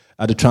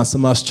At the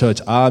Transformers Church,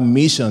 our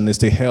mission is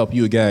to help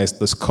you guys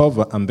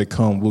discover and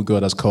become who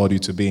God has called you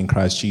to be in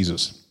Christ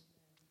Jesus.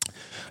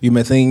 You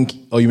may think,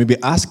 or you may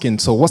be asking,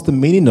 so what's the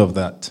meaning of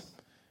that?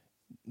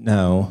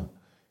 Now,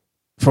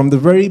 from the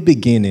very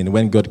beginning,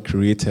 when God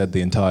created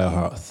the entire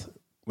earth,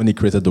 when he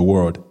created the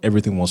world,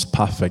 everything was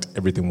perfect,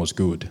 everything was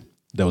good.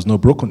 There was no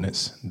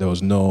brokenness. There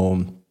was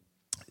no,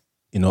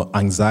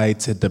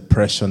 anxiety,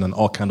 depression, and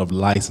all kind of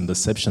lies and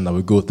deception that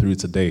we go through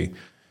today.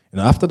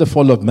 After the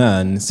fall of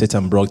man,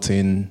 Satan brought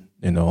in,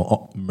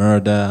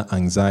 murder,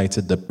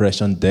 anxiety,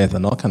 depression, death,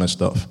 and all kind of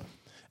stuff.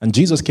 And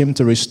Jesus came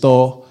to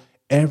restore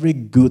every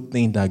good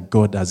thing that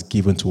God has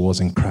given to us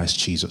in Christ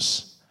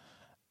Jesus.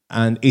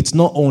 And it's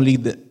not only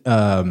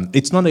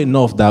it's not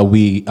enough that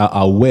we are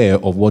aware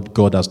of what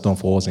God has done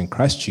for us in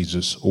Christ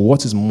Jesus.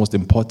 What is most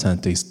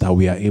important is that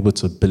we are able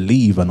to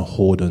believe and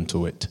hold on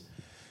to it.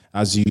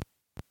 As you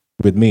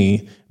with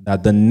me,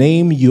 that the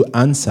name you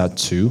answer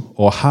to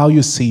or how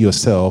you see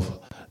yourself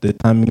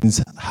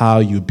determines how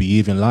you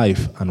behave in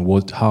life and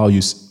what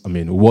you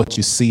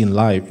see in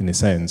life, in a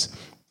sense.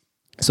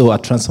 So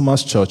at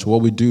Transformers Church,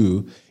 what we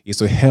do is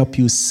to help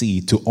you see,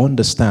 to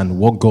understand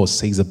what God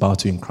says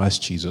about you in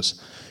Christ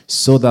Jesus,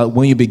 so that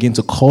when you begin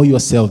to call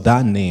yourself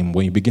that name,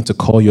 when you begin to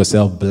call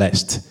yourself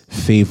blessed,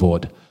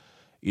 favored,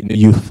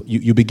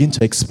 you begin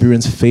to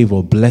experience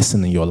favor,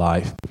 blessing in your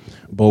life.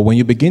 But when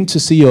you begin to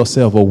see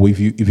yourself, or if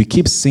you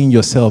keep seeing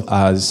yourself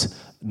as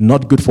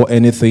not good for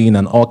anything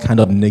and all kind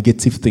of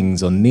negative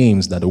things or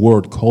names that the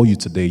world call you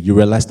today, you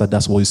realize that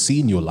that's what you see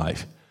in your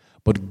life.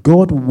 But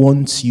God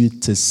wants you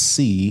to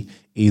see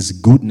his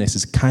goodness,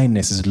 his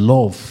kindness, his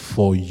love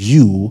for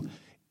you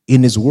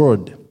in his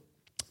word.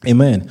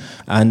 Amen.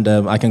 And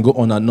I can go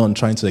on and on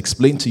trying to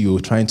explain to you,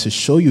 trying to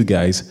show you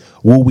guys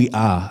who we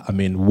are,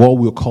 what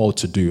we're called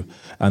to do.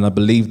 And I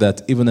believe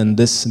that even in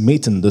this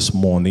meeting this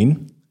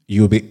morning,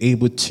 you'll be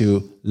able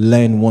to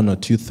learn one or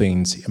two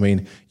things.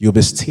 You'll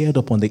be stirred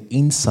up on the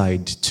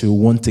inside to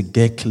want to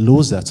get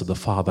closer to the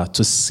Father,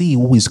 to see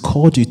who he's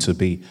called you to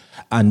be,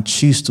 and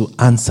choose to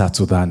answer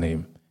to that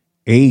name.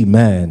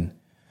 Amen.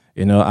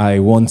 I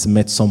once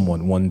met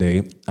someone one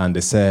day, and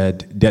they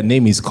said their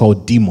name is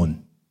called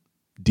Demon.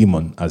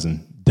 Demon, as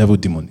in devil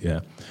demon,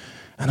 yeah.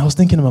 And I was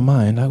thinking in my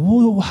mind,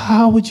 like,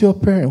 how would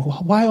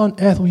why on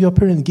earth would your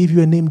parent give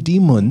you a name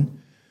Demon?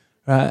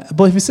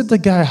 But if you see the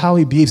guy, how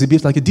he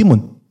behaves like a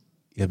demon.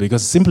 Yeah,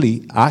 because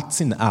simply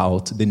acting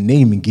out the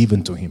name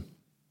given to him.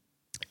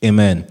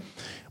 Amen.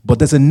 But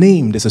there's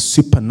a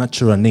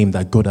supernatural name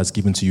that God has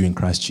given to you in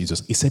Christ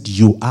Jesus. He said,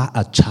 you are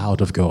a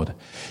child of God.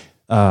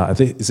 1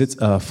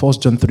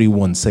 John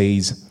 3:1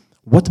 says,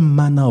 what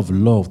manner of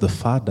love the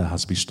Father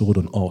has bestowed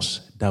on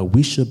us, that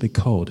we should be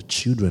called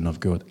children of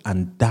God,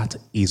 and that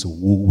is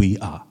who we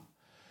are.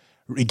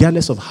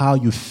 Regardless of how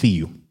you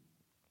feel,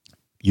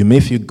 you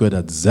may feel God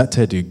has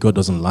deserted you, God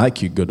doesn't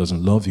like you, God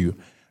doesn't love you.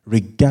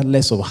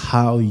 Regardless of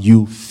how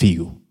you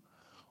feel,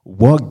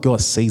 what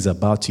God says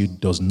about you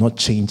does not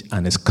change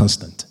and is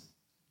constant.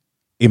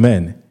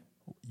 Amen.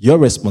 Your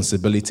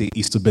responsibility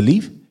is to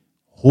believe,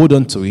 hold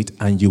on to it,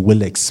 and you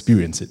will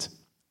experience it.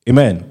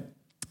 Amen.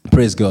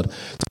 Praise God.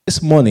 So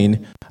this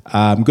morning,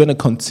 I'm going to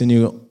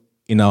continue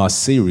in our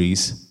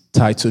series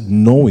titled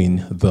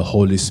Knowing the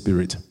Holy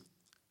Spirit.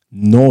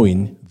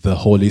 Knowing the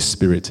Holy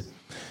Spirit.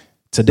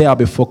 Today, I'll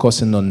be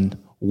focusing on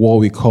what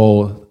we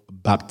call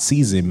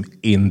baptism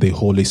in the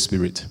Holy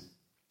Spirit.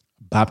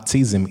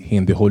 Baptism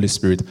in the Holy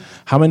Spirit.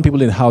 How many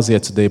people in the house here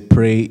today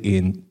pray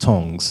in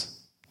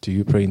tongues? Do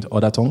you pray in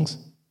other tongues?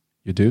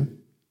 You do?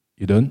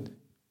 You don't?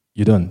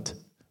 You don't?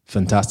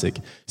 Fantastic.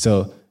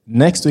 So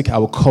next week I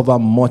will cover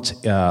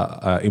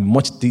in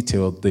much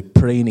detail the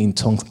praying in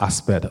tongues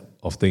aspect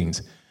of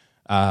things.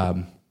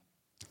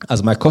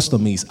 As my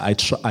custom is, I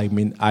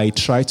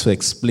try to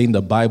explain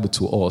the Bible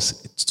to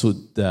us to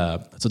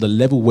the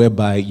level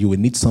whereby you will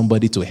need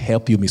somebody to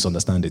help you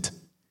misunderstand it.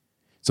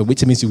 So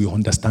which means you will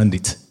understand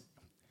it.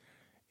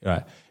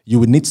 Right? You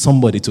will need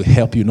somebody to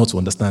help you not to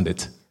understand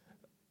it.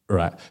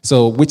 Right?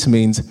 So which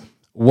means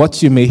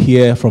what you may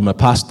hear from a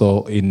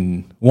pastor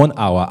in 1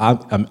 hour,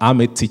 I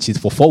may teach it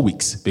for 4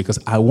 weeks because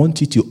I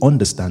want you to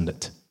understand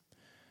it.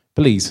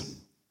 Please,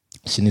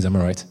 Shanice, am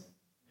I right?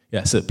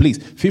 Yeah, so please,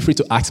 feel free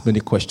to ask me any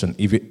question.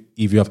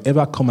 If you have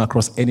ever come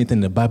across anything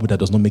in the Bible that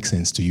does not make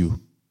sense to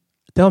you,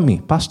 tell me,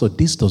 Pastor,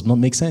 this does not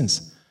make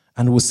sense.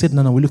 And we'll sit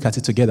down and we'll look at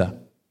it together.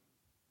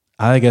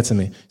 Are you getting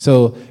me?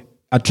 So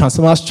at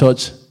Transformers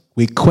Church,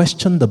 we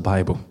question the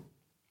Bible.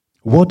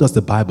 What does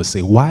the Bible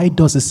say? Why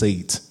does it say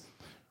it?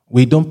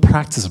 We don't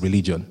practice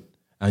religion,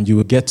 and you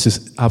will get to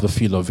have a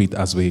feel of it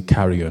as we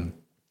carry on.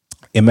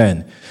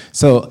 Amen.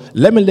 So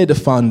let me lay the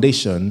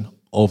foundation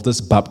of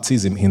this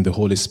baptism in the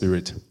Holy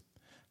Spirit.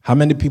 How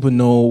many people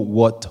know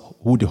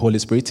who the Holy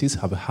Spirit is?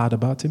 Have you heard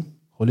about him?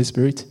 Holy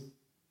Spirit?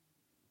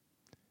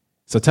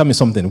 So tell me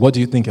something. What do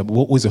you think?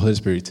 Who is the Holy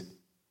Spirit?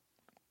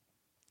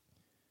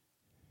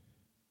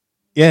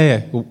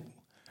 Yeah.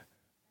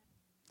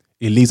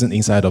 He lives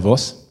inside of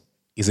us.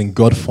 He's in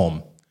God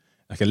form.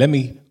 Okay, let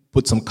me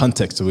put some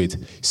context to it.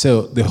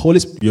 So the Holy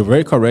Spirit, you're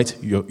very correct.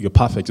 You're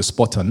perfect. You're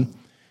spot on.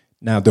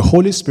 Now, the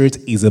Holy Spirit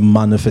is a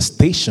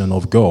manifestation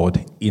of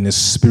God in a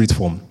spirit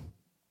form.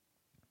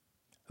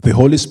 The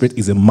Holy Spirit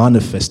is a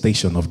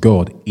manifestation of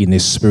God in a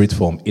spirit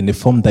form, in a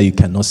form that you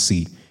cannot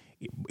see,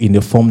 in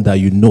a form that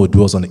you know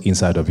dwells on the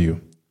inside of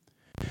you.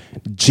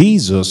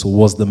 Jesus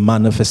was the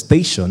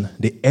manifestation,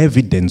 the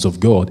evidence of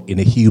God in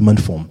a human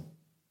form.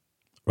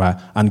 Right?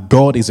 And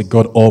God is a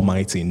God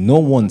Almighty. No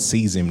one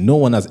sees him. No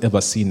one has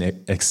ever seen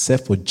it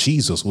except for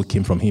Jesus who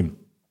came from him.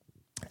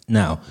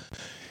 Now,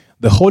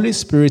 the Holy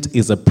Spirit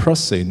is a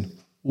person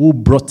who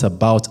brought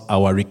about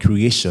our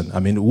recreation.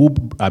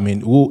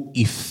 Who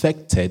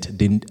effected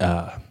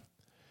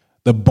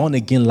the born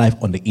again life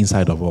on the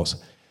inside of us.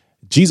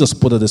 Jesus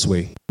put it this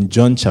way in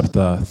John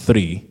chapter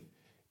 3.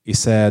 He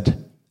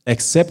said,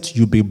 "Except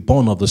you be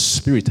born of the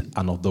Spirit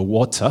and of the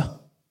water,"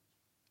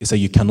 he said,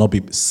 you cannot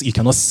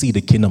see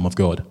the kingdom of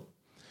God.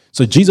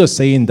 So Jesus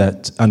saying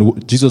that,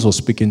 and Jesus was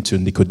speaking to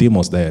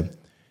Nicodemus there.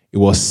 He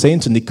was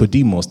saying to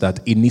Nicodemus that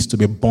he needs to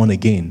be born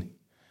again.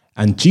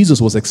 And Jesus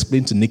was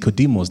explaining to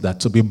Nicodemus that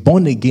to be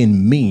born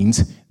again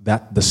means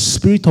that the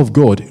Spirit of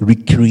God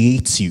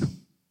recreates you,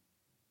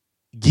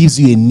 gives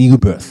you a new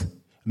birth,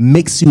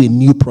 makes you a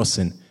new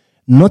person,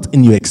 not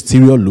in your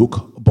exterior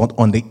look, but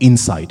on the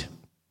inside.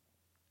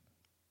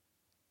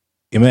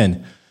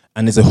 Amen.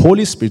 And it's the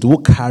Holy Spirit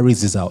who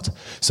carries this out.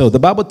 So the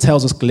Bible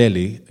tells us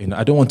clearly,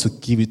 I don't want to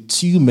give you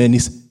too many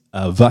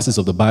verses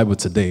of the Bible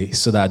today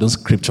so that I don't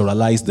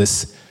scripturalize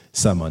this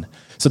sermon.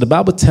 So the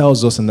Bible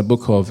tells us in the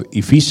book of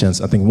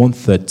Ephesians, I think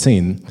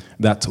 1:13,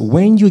 that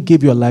when you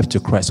give your life to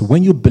Christ,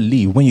 when you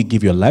believe, when you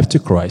give your life to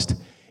Christ,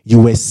 you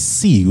were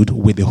sealed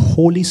with the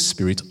Holy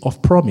Spirit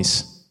of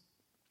promise.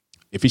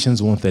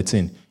 Ephesians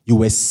 1:13, you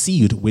were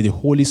sealed with the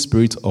Holy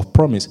Spirit of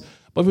promise.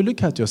 But if you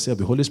look at yourself,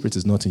 the Holy Spirit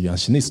is not in you. And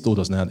Shanice told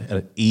us now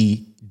that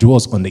he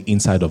dwells on the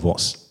inside of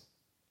us.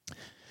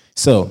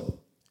 So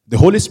the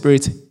Holy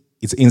Spirit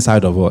is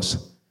inside of us.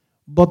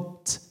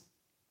 But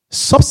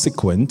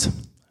subsequent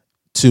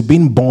to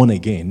being born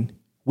again,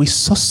 we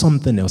saw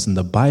something else in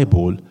the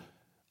Bible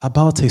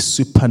about a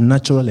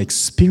supernatural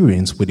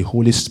experience with the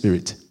Holy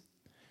Spirit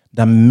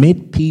that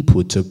made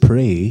people to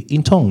pray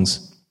in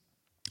tongues.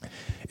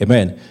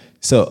 Amen.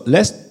 So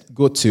let's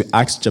go to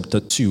Acts chapter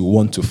 2,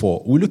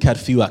 1-4. We'll look at a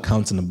few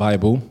accounts in the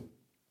Bible.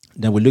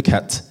 Then we'll look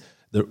at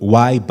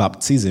why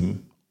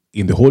baptism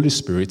in the Holy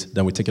Spirit.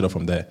 Then we take it up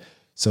from there.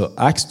 So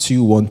Acts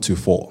 2,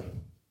 1-4.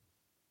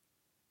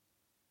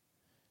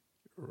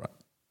 Right.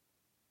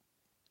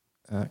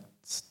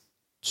 Acts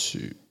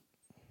 2.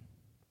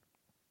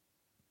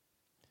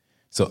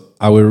 So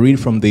I will read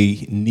from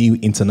the New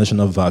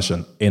International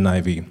Version,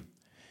 NIV.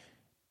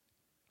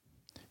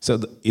 So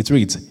it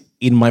reads,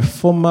 "In my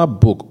former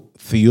book,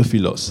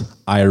 Theophilus,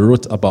 I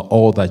wrote about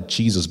all that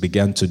Jesus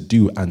began to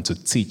do and to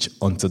teach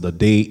until the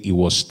day he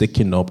was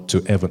taken up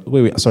to heaven."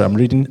 I'm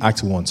reading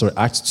Acts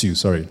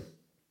 2.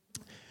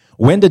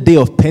 "When the day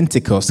of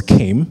Pentecost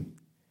came,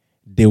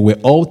 they were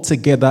all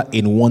together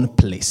in one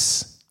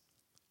place.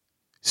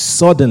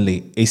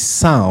 Suddenly, a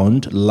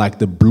sound like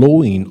the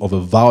blowing of a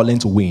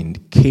violent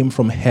wind came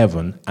from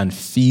heaven and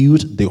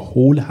filled the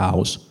whole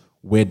house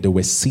where they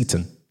were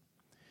sitting.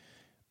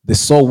 They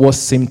saw what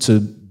seemed to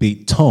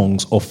be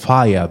tongues of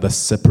fire that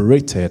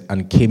separated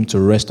and came to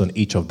rest on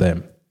each of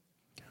them.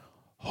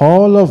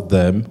 All of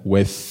them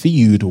were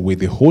filled with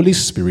the Holy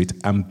Spirit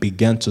and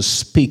began to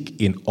speak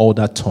in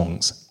other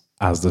tongues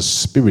as the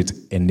Spirit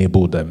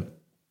enabled them."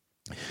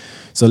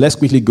 So let's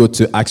quickly go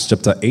to Acts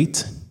chapter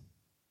 8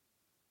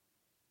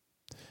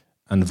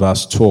 and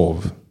verse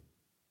 12.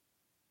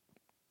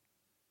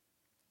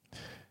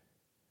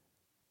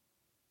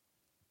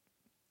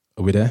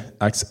 Are we there?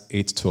 Acts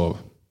 8:12.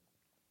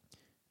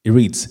 It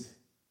reads,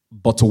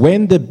 "But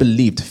when they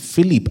believed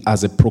Philip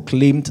as he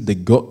proclaimed the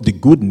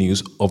good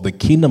news of the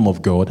kingdom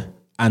of God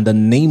and the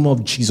name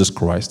of Jesus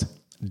Christ,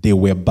 they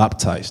were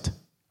baptized,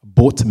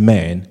 both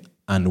men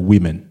and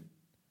women."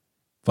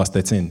 Verse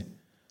 13,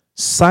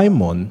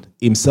 "Simon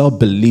himself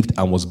believed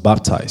and was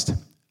baptized,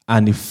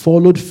 and he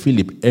followed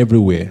Philip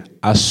everywhere,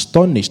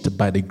 astonished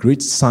by the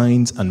great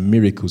signs and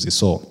miracles he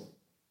saw.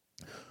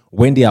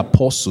 When the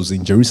apostles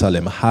in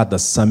Jerusalem heard that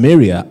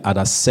Samaria had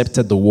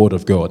accepted the word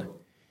of God,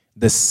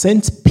 they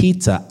sent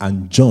Peter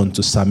and John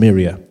to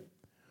Samaria.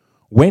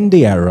 When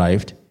they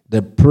arrived,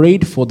 they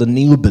prayed for the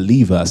new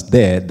believers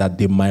there that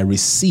they might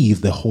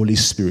receive the Holy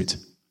Spirit.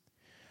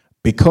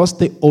 Because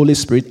the Holy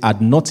Spirit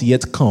had not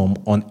yet come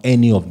on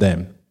any of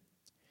them,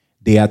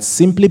 they had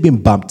simply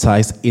been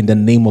baptized in the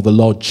name of the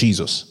Lord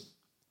Jesus.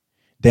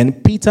 Then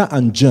Peter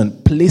and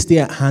John placed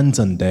their hands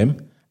on them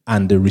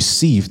and they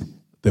received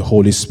the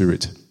Holy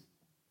Spirit."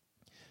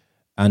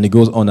 And it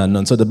goes on and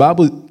on. So the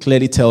Bible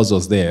clearly tells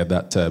us there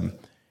that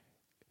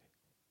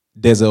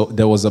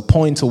there was a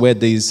point where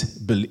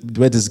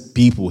these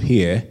people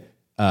here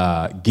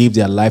gave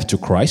their life to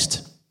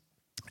Christ,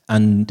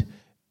 and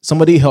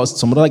some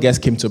other guys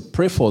came to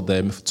pray for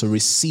them to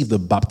receive the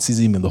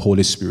baptism in the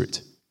Holy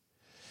Spirit.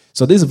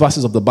 So these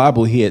verses of the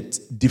Bible here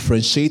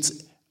differentiates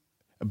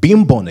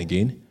being born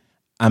again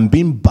and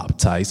being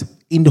baptized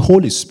in the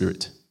Holy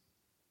Spirit.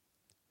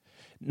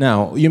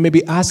 Now, you may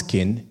be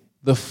asking,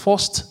 the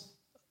first,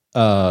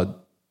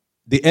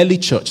 the early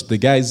church,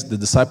 the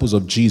disciples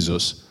of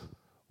Jesus,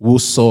 who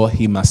saw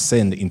him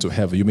ascend into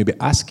heaven, you may be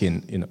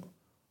asking,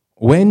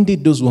 when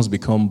did those ones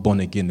become born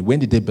again? When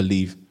did they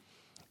believe?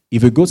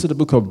 If you go to the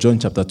book of John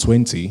chapter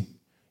 20,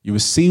 you will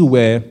see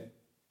where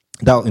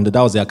that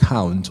was the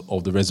account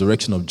of the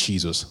resurrection of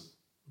Jesus.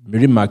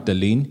 Mary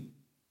Magdalene,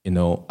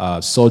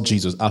 saw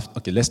Jesus after.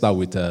 Okay, let's start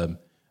with,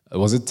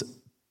 was it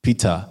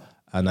Peter?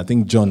 And I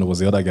think John was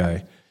the other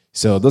guy.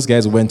 So those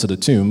guys went to the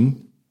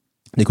tomb.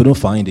 They couldn't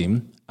find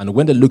him. And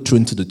when they looked through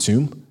into the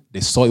tomb, they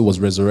saw it was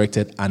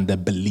resurrected and they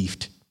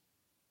believed.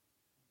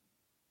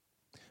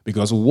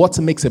 Because what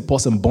makes a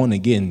person born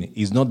again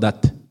is not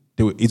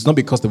it's not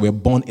because they were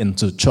born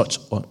into church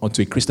or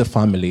onto a Christian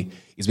family.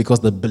 It's because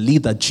they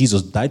believe that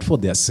Jesus died for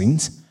their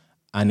sins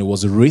and he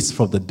was raised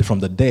from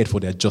the dead for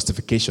their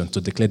justification,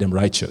 to declare them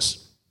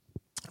righteous.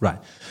 Right.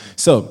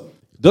 So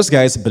those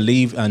guys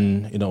believe,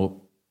 and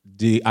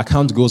the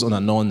account goes on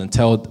and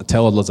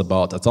tell us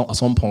about at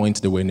some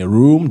point they were in a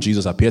room,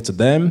 Jesus appeared to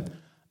them,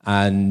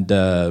 and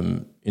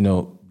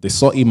they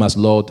saw him as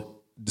Lord.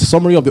 The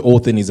summary of the whole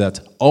thing is that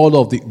all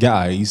of the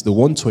guys, the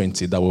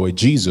 120 that were with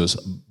Jesus,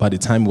 by the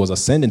time he was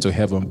ascending to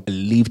heaven,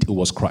 believed it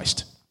was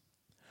Christ.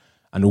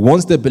 And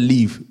once they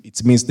believe,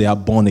 it means they are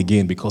born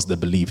again because they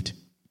believed.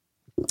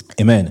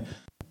 Amen.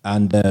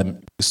 And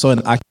we saw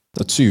in Acts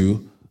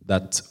 2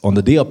 that on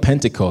the day of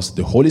Pentecost,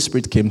 the Holy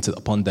Spirit came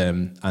upon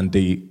them and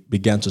they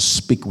began to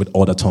speak with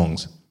other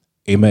tongues.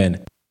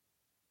 Amen.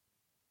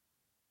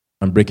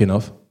 I'm breaking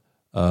off.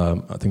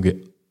 I think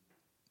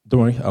don't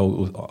worry,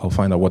 I'll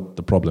find out what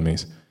the problem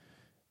is.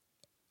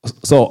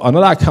 So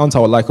another account I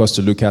would like us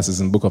to look at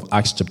is in the book of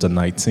Acts chapter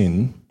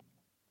 19.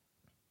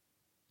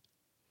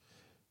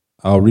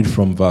 I'll read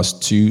from verse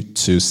 2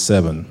 to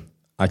 7,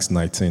 Acts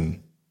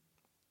 19.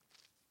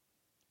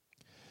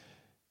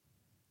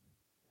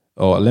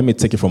 Or let me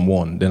take it from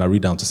 1, then I'll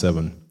read down to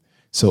 7.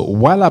 So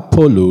while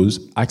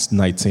Apollos, Acts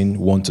 19,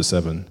 1 to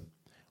 7.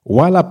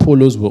 While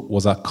Apollos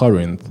was at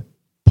Corinth,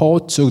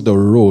 Paul took the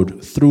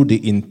road through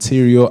the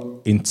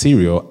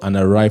interior and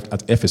arrived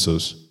at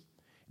Ephesus.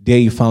 There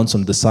he found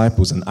some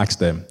disciples and asked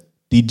them,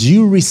 "Did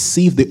you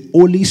receive the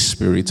Holy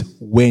Spirit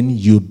when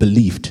you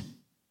believed?"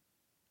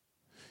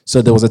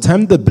 So there was a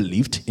time they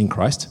believed in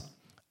Christ,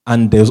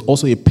 and there was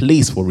also a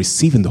place for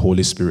receiving the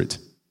Holy Spirit.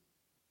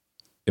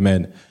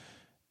 Amen.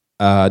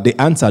 They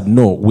answered,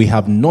 "No, we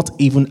have not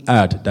even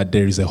heard that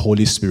there is a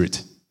Holy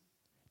Spirit."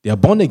 They are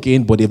born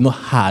again, but they've not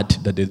heard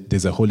that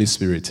there's a Holy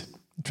Spirit.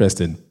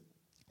 Interesting.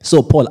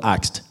 So Paul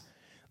asked,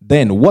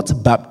 "Then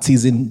what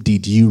baptism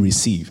did you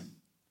receive?"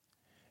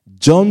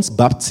 "John's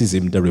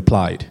baptism," they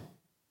replied.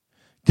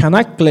 Can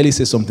I clearly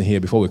say something here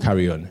before we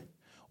carry on?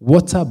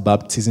 Water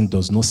baptism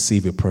does not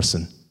save a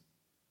person.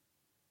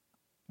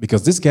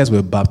 Because these guys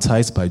were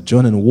baptized by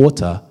John in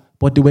water,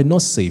 but they were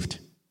not saved.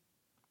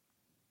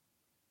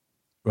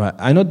 Right?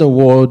 I know the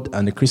world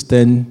and the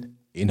Christian,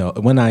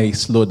 when I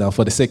slow down,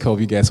 for the sake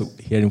of you guys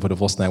hearing for the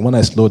first time, when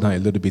I slow down a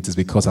little bit, it's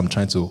because I'm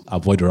trying to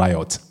avoid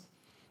riot.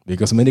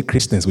 Because many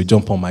Christians will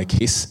jump on my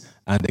case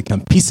and they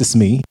can pieces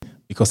me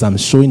because I'm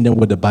showing them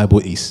what the Bible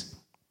is.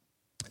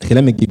 Okay,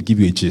 let me give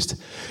you a gist.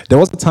 There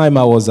was a time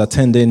I was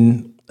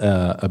attending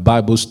a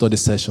Bible study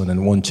session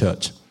in one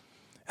church.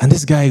 And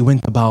this guy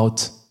went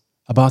about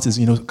his,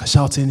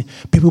 shouting,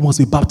 "People must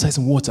be baptized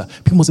in water.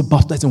 People must be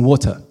baptized in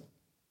water."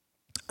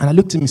 And I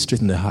looked him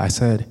straight in the eye. I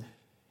said,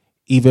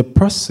 if a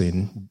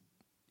person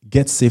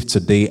gets saved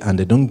today and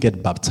they don't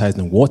get baptized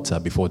in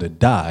water before they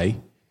die,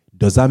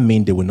 does that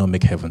mean they will not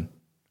make heaven?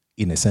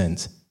 In a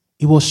sense.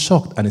 He was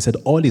shocked and he said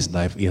all his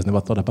life he has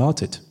never thought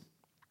about it.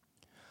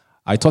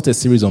 I taught a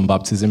series on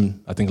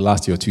baptism, I think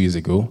last year or 2 years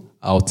ago.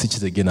 I'll teach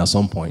it again at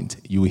some point.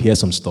 You will hear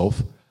some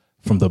stuff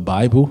from the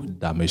Bible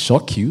that may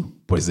shock you,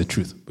 but it's the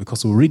truth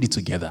because we'll read it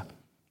together.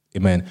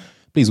 Amen.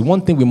 Please,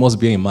 one thing we must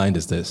bear in mind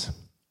is this.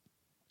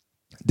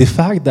 The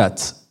fact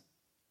that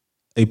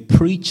a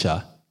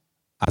preacher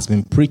has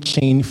been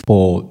preaching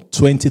for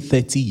 20,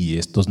 30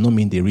 years does not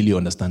mean they really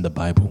understand the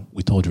Bible,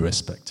 with all due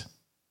respect.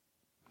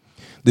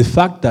 The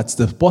fact that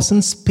the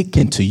person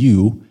speaking to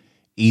you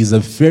is a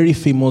very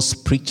famous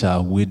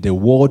preacher with a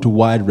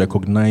worldwide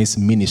recognized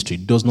ministry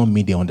does not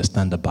mean they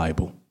understand the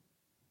Bible.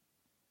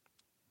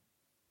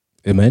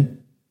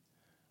 Amen?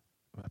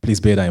 Please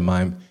bear that in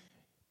mind.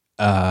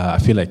 I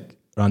feel like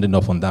rounding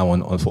off on that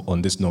one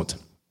on this note.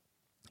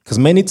 Because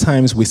many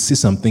times we see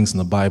some things in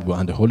the Bible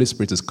and the Holy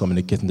Spirit is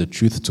communicating the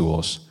truth to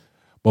us.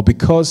 But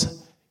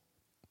because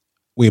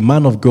a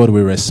man of God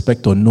we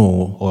respect or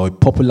know, or a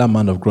popular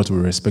man of God we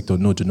respect or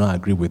know do not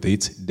agree with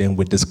it, then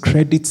we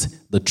discredit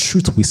the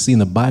truth we see in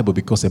the Bible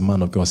because a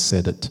man of God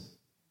said it.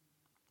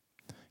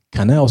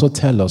 Can I also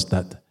tell us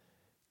that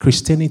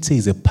Christianity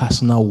is a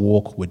personal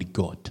walk with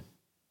God?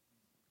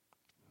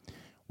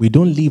 We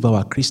don't live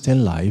our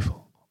Christian life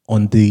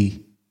on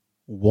the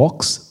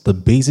works, the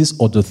basis,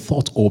 or the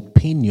thought or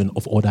opinion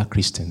of other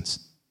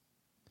Christians.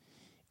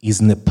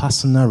 It's in a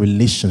personal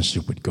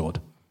relationship with God.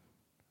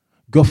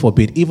 God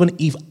forbid, even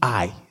if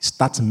I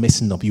start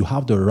messing up, you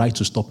have the right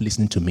to stop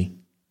listening to me.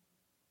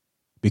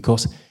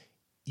 Because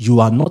you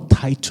are not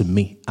tied to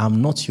me.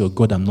 I'm not your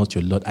God. I'm not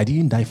your Lord. I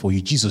didn't die for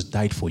you. Jesus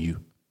died for you.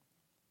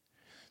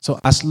 So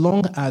as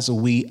long as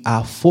we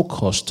are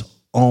focused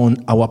on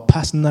our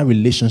personal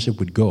relationship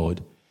with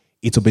God,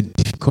 it will be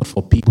difficult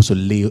for people to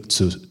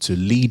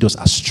lead us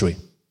astray.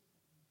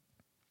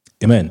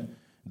 Amen.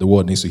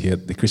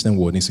 The Christian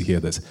world needs to hear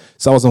this.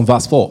 So I was on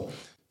verse 4.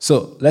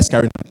 So let's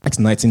carry on. Acts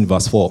 19,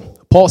 verse 4.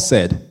 Paul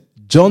said,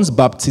 John's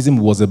baptism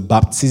was a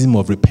baptism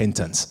of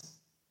repentance.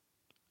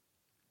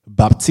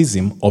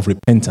 Baptism of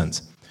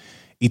repentance.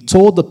 He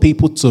told the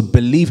people to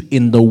believe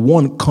in the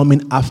one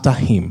coming after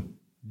him,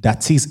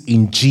 that is,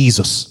 in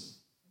Jesus.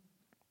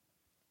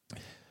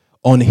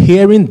 On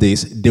hearing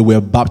this, they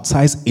were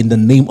baptized in the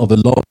name of the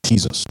Lord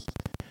Jesus.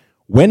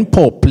 When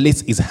Paul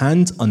placed his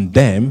hands on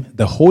them,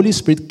 the Holy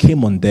Spirit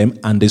came on them,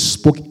 and they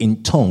spoke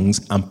in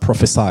tongues and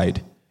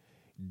prophesied.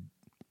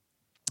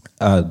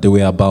 There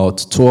were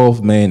about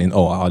 12 men in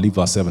all. I'll leave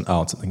verse 7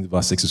 out. I think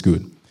verse 6 is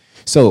good.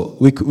 So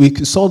we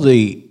saw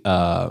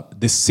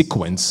the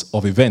sequence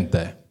of event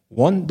there.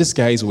 One, these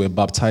guys were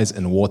baptized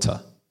in water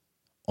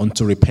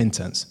unto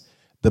repentance.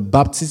 The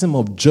baptism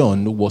of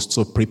John in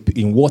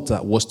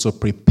water was to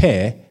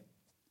prepare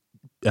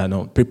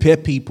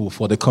people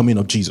for the coming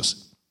of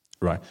Jesus.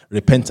 Right?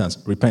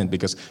 Repent,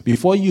 because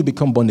before you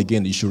become born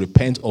again, you should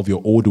repent of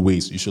your old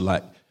ways. You should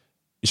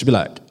be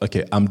like,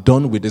 okay, I'm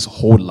done with this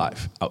whole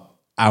life.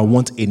 I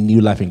want a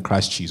new life in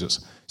Christ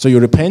Jesus. So you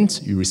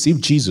repent, you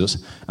receive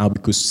Jesus, and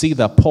we could see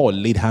that Paul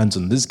laid hands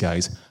on these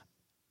guys,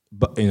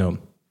 but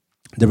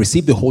they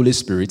received the Holy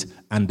Spirit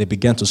and they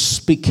began to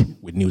speak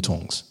with new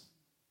tongues.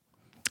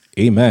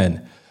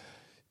 Amen.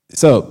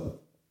 So,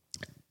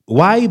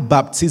 why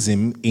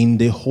baptism in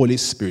the Holy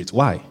Spirit?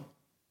 Why?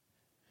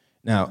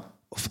 Now,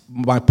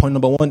 my point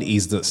number one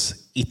is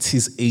this. It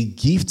is a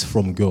gift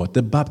from God.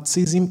 The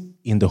baptism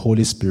in the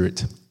Holy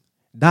Spirit,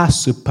 that's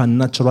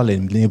supernatural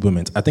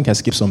enablement. I think I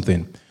skipped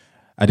something.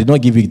 I did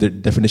not give you the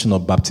definition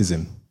of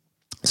baptism.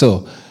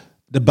 So,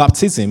 the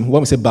baptism,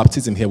 when we say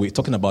baptism here, we're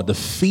talking about the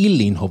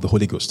filling of the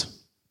Holy Ghost.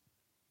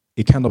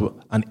 A kind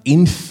of an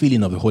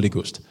infilling of the Holy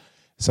Ghost.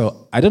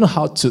 So, I don't know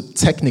how to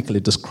technically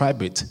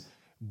describe it,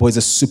 but it's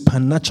a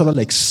supernatural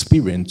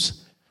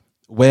experience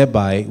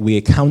whereby we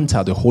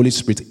encounter the Holy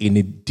Spirit in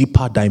a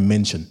deeper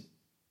dimension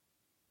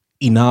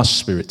in our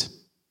spirit.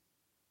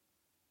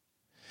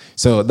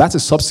 So that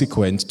is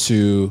subsequent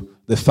to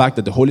the fact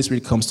that the Holy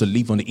Spirit comes to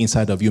live on the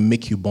inside of you,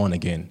 make you born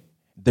again.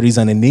 There is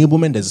an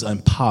enablement, there's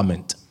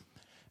empowerment.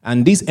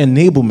 And this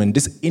enablement,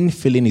 this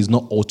infilling is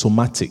not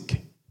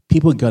automatic.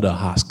 People got to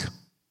ask.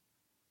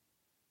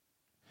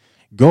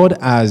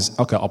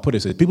 I'll put it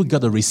this way, people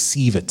got to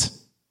receive it.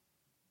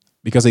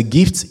 Because a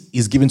gift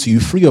is given to you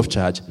free of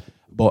charge.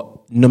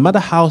 But no matter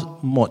how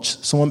much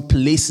someone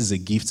places a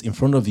gift in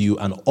front of you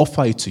and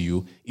offer it to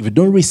you, if you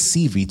don't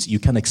receive it, you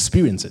can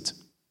experience it.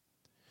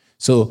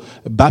 So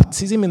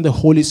baptism in the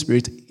Holy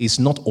Spirit is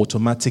not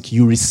automatic.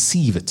 You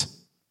receive it.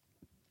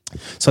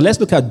 So let's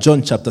look at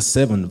John chapter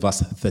 7,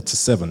 verse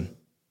 37.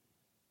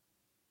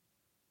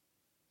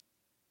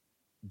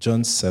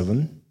 John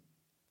 7,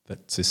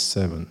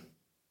 37.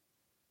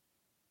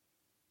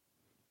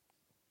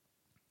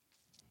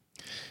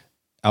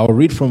 I'll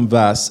read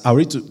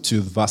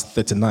to verse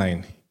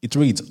 39. It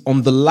reads,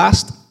 on the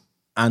last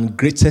and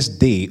greatest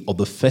day of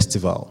the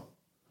festival,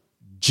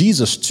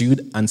 Jesus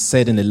stood and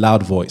said in a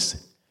loud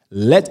voice,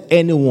 let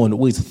anyone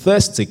who is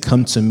thirsty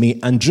come to me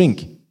and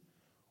drink.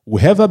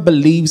 Whoever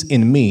believes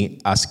in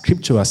me, as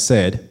scripture has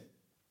said,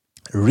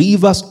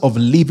 rivers of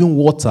living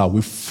water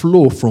will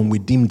flow from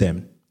within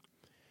them.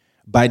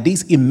 By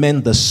this he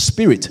meant the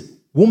Spirit,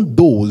 whom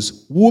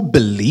those who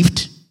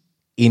believed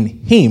in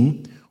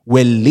him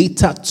were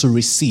later to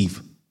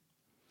receive.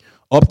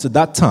 Up to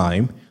that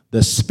time,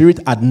 the Spirit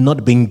had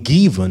not been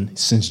given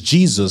since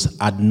Jesus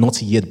had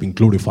not yet been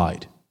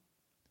glorified.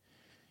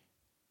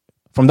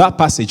 From that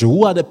passage,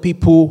 who are the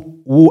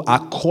people who are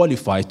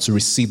qualified to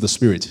receive the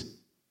Spirit?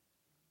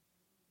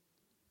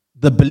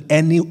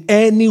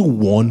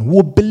 Anyone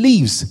who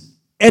believes.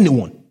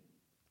 Anyone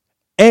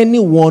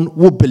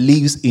who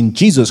believes in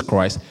Jesus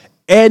Christ,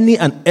 any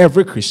and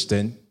every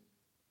Christian,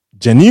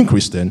 genuine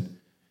Christian,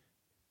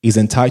 is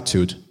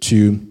entitled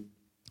to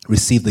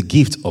receive the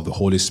gift of the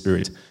Holy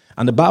Spirit.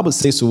 And the Bible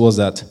says to us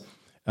that,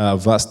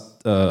 verse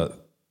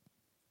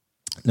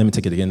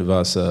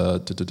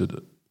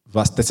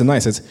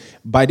 39 says,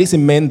 by this it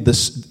meant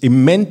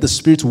the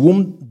Spirit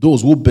whom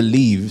those who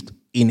believed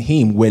in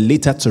him were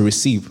later to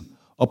receive.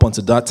 Up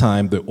until that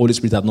time, the Holy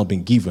Spirit had not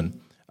been given.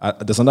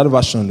 There's another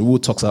version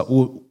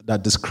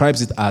that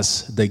describes it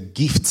as the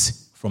gift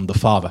from the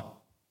Father.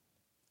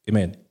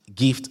 Amen.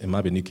 Gift, it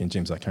might be New King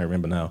James, I can't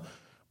remember now.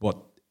 But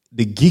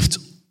the gift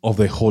of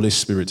the Holy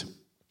Spirit.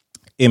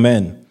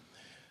 Amen.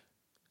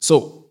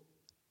 So,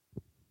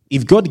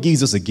 if God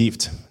gives us a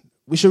gift,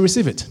 we should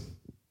receive it.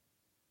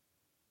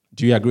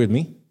 Do you agree with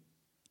me?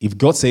 If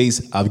God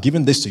says, I've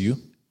given this to you,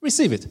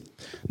 receive it.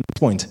 Next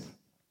point.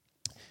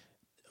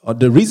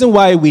 The reason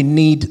why we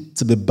need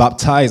to be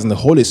baptized in the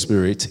Holy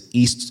Spirit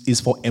is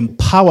for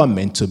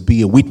empowerment to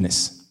be a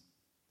witness.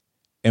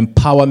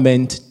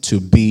 Empowerment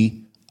to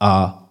be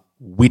a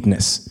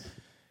witness.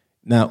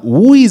 Now,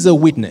 who is a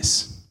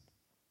witness?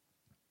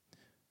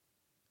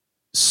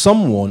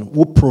 Someone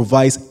who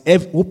provides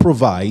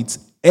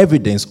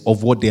evidence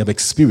of what they have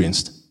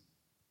experienced.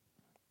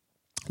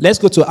 Let's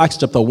go to Acts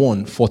chapter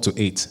 1,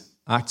 4-8.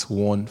 Acts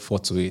 1,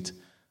 4-8.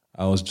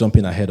 I was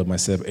jumping ahead of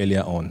myself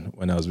earlier on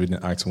when I was reading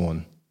Acts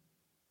 1.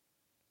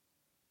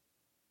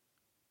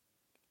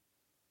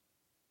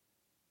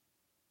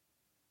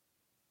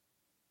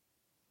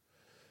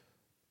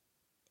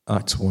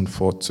 Acts 1,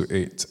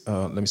 4-8.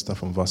 Let me start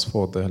from verse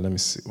 4 there. Let me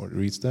see what it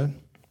reads there.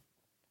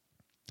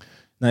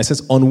 Now it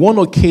says, on one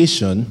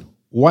occasion,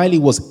 while he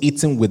was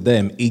eating with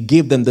them, he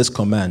gave them this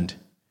command: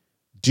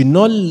 do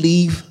not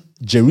leave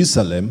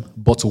Jerusalem,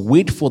 but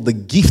wait for the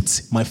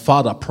gift my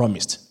father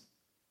promised.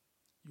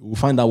 We'll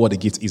find out what the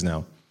gift is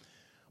now.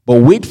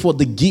 But wait for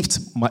the gift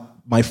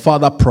my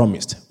father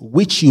promised,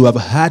 which you have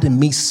heard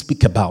me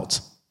speak about.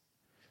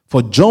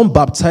 For John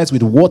baptized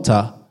with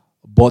water,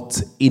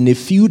 but in a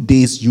few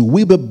days you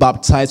will be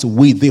baptized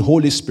with the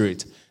Holy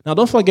Spirit. Now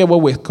don't forget where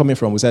we're coming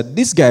from. We said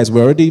these guys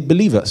were already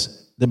believers.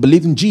 They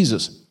believed in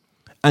Jesus.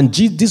 And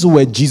these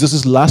were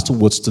Jesus' last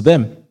words to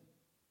them.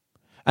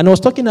 And I was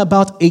talking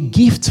about a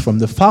gift from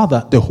the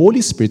Father, the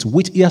Holy Spirit,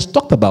 which he has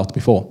talked about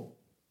before.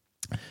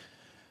 He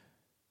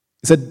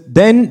said,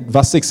 then,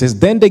 verse 6 says,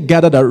 then they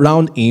gathered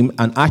around him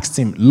and asked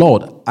him,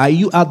 Lord, are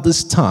you at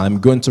this time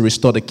going to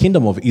restore the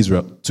kingdom of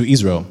Israel to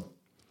Israel?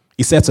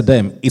 He said to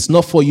them, it's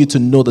not for you to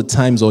know the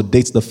times or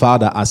dates the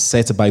Father has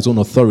set by his own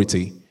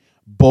authority,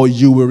 but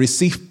you will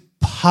receive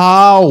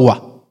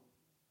power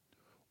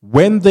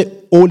when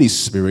the Holy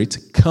Spirit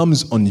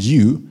comes on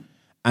you,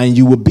 and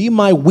you will be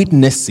my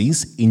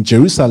witnesses in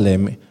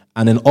Jerusalem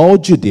and in all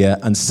Judea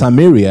and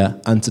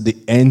Samaria and to the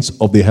ends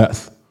of the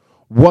earth.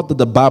 What did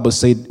the Bible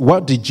say?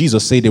 What did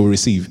Jesus say they will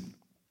receive?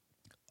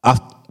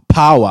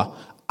 Power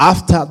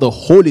after the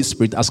Holy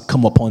Spirit has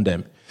come upon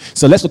them.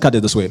 So let's look at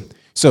it this way.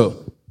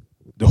 So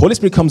the Holy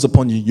Spirit comes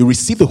upon you, you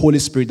receive the Holy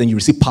Spirit, then you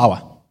receive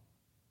power.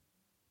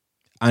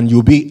 And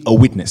you'll be a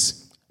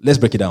witness. Let's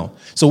break it down.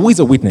 So who is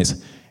a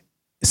witness?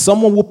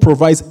 Someone who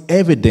provides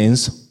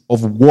evidence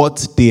of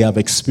what they have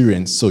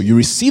experienced. So you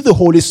receive the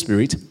Holy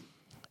Spirit,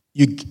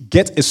 you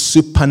get a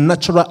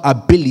supernatural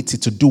ability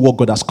to do what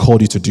God has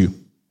called you to do.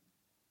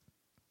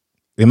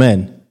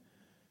 Amen.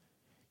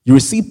 You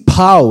receive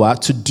power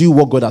to do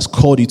what God has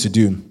called you to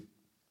do.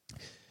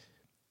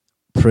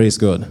 Praise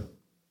God.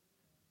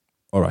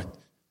 All right.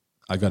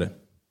 I got it.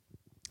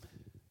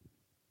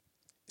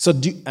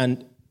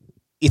 And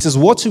it is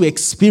what you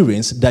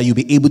experience that you'll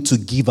be able to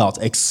give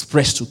out,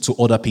 express to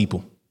other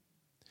people.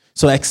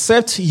 So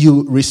except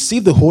you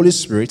receive the Holy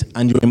Spirit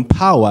and you're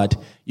empowered,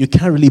 you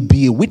can't really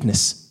be a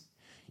witness.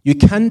 You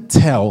can't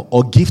tell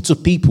or give to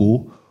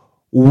people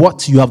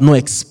what you have not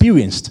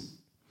experienced.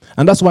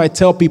 And that's why I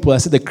tell people, I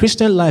say the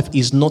Christian life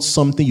is not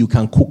something you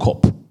can cook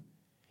up.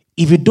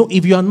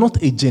 If you are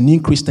not a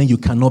genuine Christian, you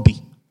cannot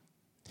be.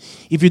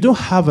 If you don't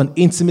have an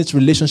intimate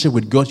relationship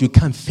with God, you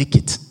can't fake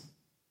it.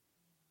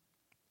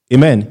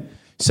 Amen.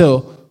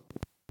 So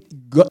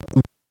God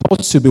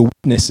wants to be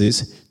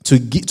witnesses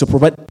to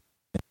provide.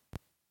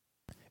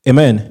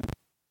 Amen.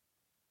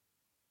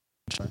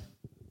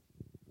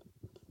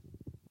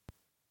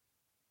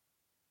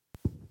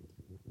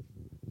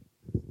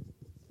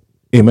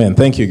 Amen.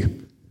 Thank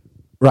you.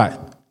 Right.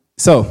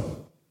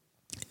 So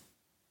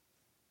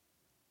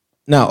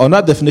now on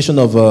that definition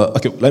of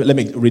let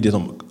me read it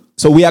on.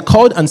 So we are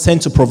called and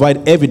sent to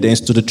provide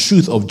evidence to the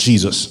truth of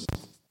Jesus.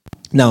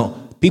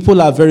 Now, people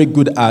are very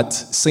good at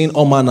saying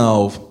all manner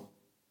of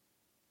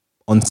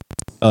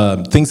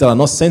things that are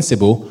not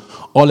sensible,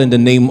 all in the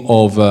name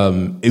of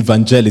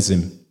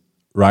evangelism,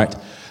 right?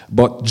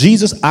 But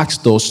Jesus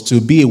asked us to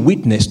be a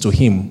witness to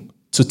him,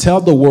 to tell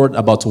the world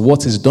about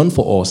what is done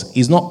for us.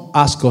 He's not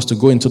asked us to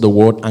go into the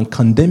world and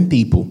condemn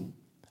people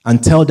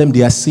and tell them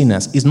they are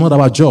sinners. It's not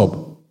our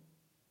job.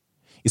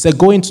 He said,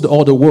 go into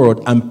all the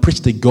world and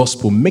preach the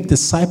gospel, make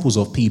disciples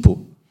of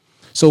people.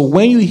 So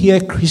when you hear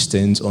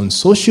Christians on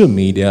social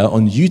media,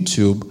 on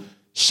YouTube,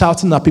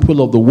 shouting at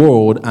people of the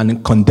world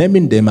and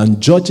condemning them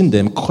and judging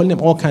them, calling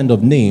them all kinds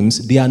of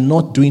names, they are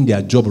not doing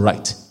their job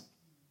right.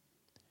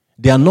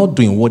 They are not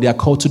doing what they are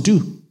called to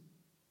do.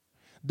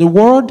 The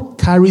world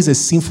carries a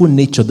sinful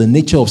nature, the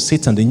nature of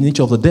Satan, the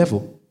nature of the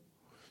devil.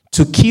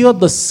 To cure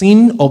the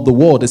sin of the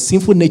world, the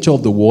sinful nature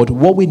of the world,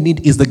 what we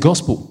need is the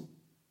gospel.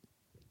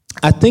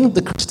 I think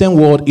the Christian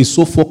world is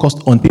so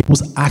focused on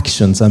people's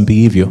actions and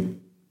behavior.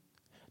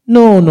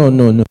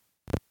 No.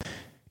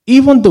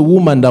 Even the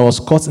woman that was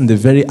caught in the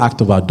very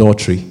act of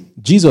adultery,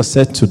 Jesus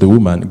said to the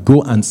woman,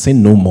 go and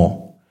sin no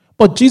more.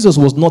 But Jesus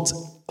was not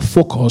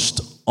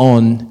focused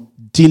on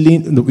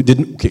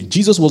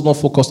Jesus was not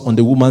focused on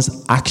the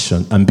woman's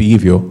action and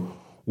behavior. It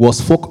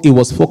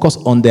was focused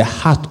on the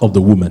heart of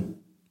the woman.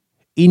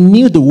 He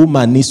knew the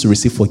woman needs to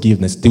receive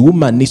forgiveness. The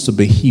woman needs to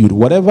be healed.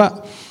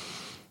 Whatever.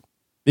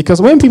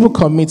 Because when people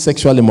commit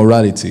sexual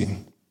immorality,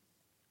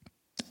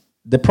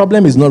 the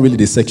problem is not really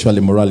the sexual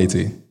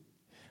immorality.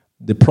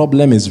 The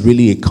problem is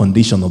really a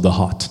condition of the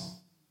heart.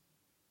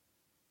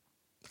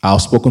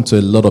 I've spoken to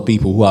a lot of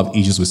people who have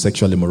issues with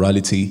sexual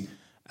immorality,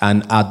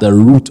 and at the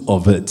root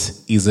of it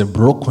is a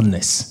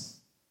brokenness.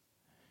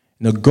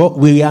 God,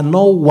 we are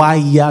not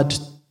wired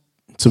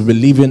to be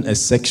living a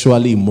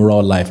sexually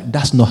immoral life.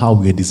 That's not how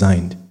we are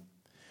designed.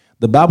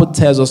 The Bible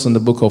tells us in the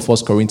book of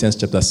 1 Corinthians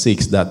chapter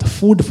 6 that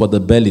food for the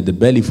belly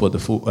for the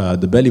food,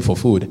 the belly for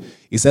food.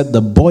 It said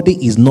the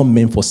body is not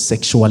meant for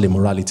sexual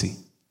immorality.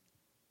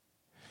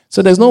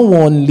 So there's no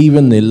one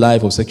living a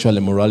life of sexual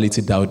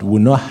immorality that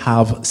will not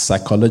have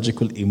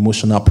psychological,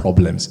 emotional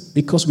problems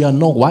because we are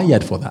not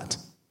wired for that.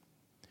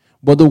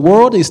 But the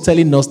world is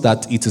telling us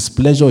that it is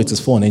pleasure, it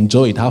is fun,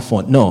 enjoy it, have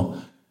fun.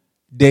 No,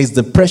 there's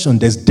depression,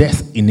 there's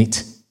death in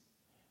it.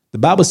 The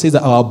Bible says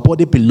that our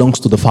body belongs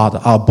to the Father,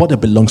 our body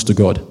belongs to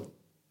God.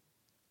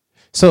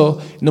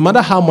 So no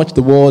matter how much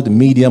the world, the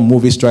media,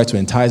 movies try to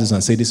entice us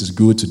and say this is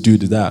good to do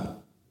that,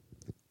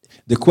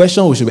 the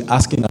question we should be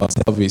asking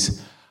ourselves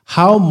is,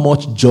 how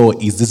much joy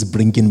is this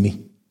bringing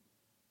me?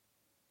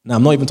 Now,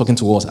 I'm not even talking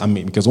to us,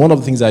 because one of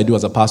the things I do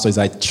as a pastor is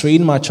I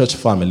train my church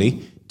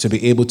family to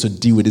be able to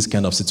deal with these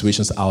kind of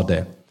situations out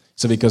there.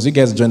 So because you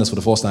guys join us for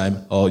the first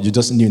time, or you're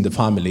just new in the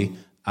family,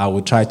 I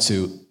will try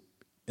to,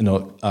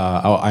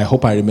 I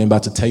hope I remember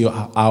to tell you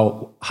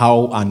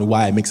how and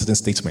why I make certain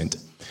statement.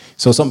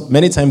 So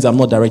many times I'm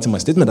not directing my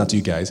statement at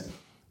you guys,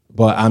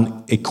 but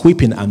I'm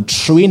equipping and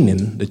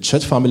training the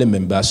church family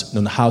members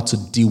on how to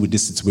deal with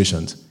these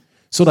situations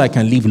so that I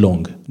can live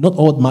long. Not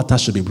all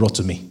matters should be brought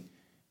to me.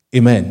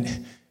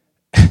 Amen.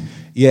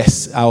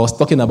 Yes, I was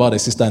talking about a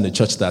sister in the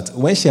church that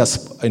when she has,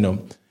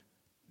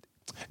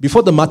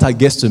 before the matter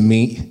gets to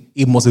me,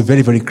 it must be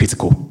very, very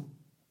critical.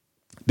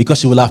 Because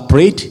she will have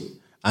prayed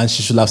and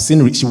she will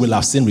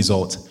have seen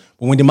results.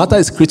 But when the matter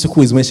is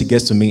critical is when she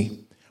gets to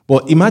me.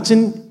 But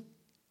imagine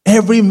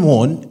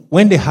everyone,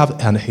 when they have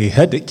a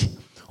headache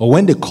or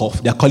when they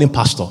cough, they're calling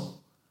pastor.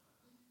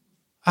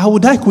 I will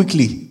die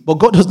quickly, but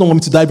God does not want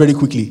me to die very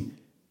quickly.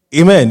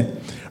 Amen.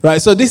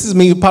 Right, so this is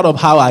me, part of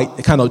how I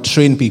kind of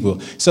train people.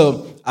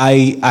 So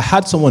I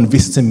had someone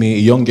visiting me, a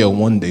young girl,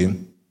 one day,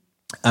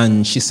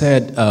 and she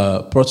said,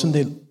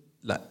 Protunde,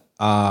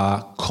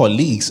 our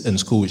colleagues in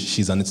school,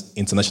 she's an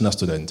international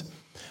student,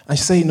 and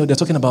she said, they're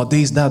talking about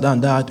this, that,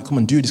 and that, come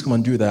and do this, come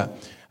and do that,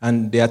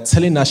 and they are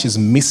telling her she's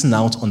missing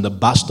out on the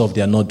bad stuff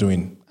they are not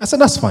doing. I said,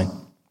 that's fine.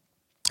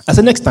 I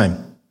said, next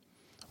time,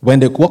 when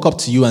they walk up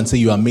to you and say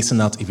you are missing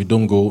out if you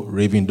don't go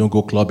raving, don't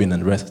go clubbing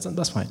and rest, I said,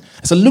 that's fine.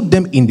 I said, look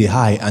them in the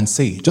eye and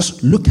say,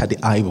 just look at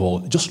the eyeball,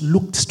 just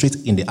look straight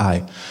in the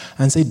eye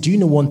and say, do you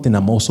know one thing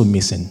I'm also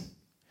missing?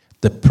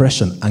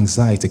 Depression,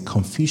 anxiety,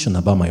 confusion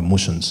about my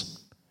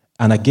emotions.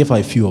 And I gave her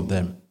a few of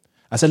them.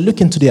 I said, look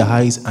into their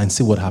eyes and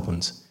see what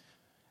happens.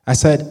 I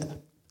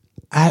said,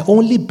 I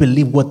only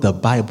believe what the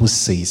Bible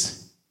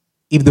says.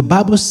 If the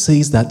Bible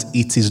says that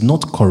it is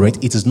not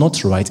correct, it is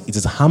not right, it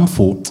is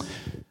harmful,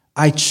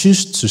 I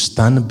choose to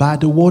stand by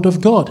the word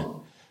of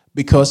God.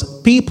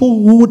 Because people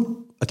would...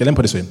 Okay, let me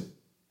put it this way.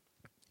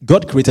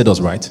 God created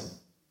us, right?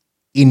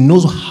 He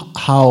knows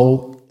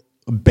how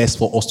best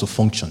for us to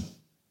function.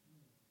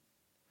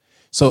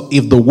 So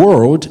if the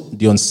world,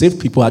 the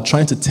unsaved people, are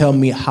trying to tell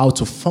me how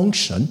to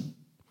function,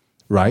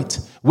 right,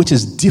 which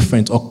is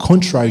different or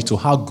contrary to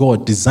how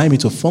God designed me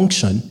to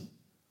function,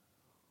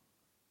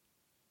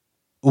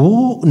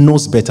 who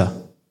knows better?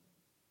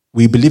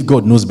 We believe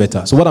God knows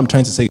better. So what I'm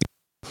trying to say,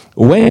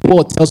 when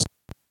God tells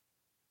me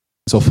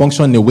to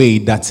function in a way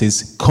that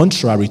is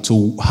contrary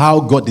to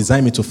how God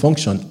designed me to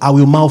function, I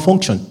will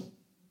malfunction.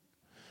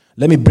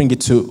 Let me bring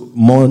it to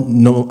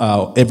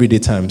more everyday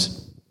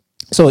terms.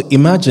 So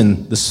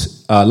imagine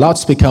this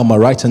loudspeaker on my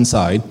right-hand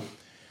side.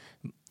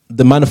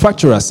 The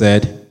manufacturer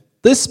said,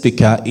 this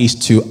speaker is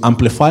to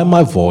amplify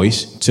my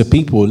voice to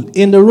people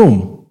in the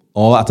room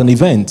or at an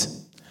event.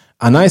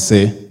 And I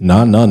say,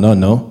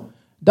 no.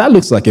 That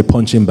looks like a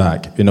punching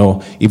bag.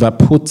 If I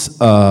put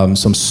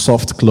some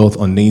soft cloth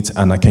on it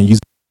and I can use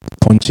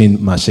a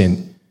punching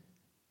machine,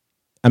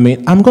 I'm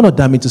going to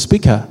damage the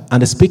speaker,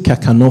 and the speaker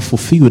cannot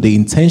fulfill the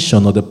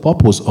intention or the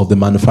purpose of the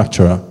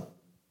manufacturer.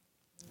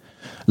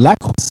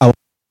 Likewise,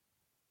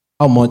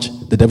 how much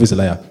the devil is a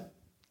liar.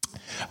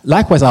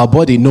 Likewise, our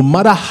body, no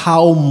matter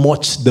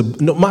what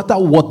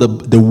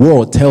the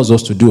world tells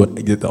us to do,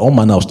 all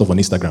manner of stuff on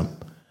Instagram,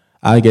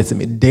 I get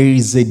it. There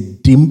is a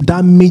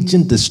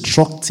damaging,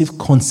 destructive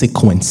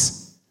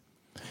consequence.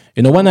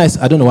 When I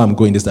don't know why I'm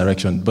going this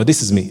direction, but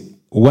this is me.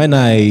 When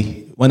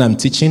I'm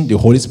teaching, the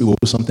Holy Spirit will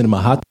put something in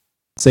my heart.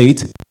 Say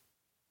it.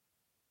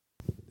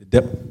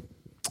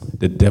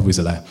 The devil is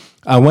a liar.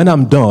 And when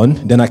I'm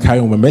done, then I carry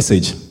on my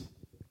message.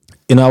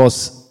 I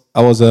was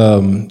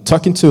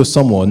talking to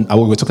someone.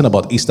 We were talking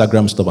about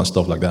Instagram stuff and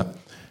stuff like that.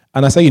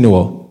 And I said,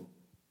 what?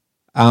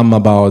 I'm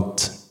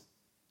about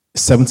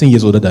 17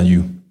 years older than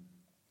you.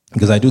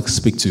 Because I do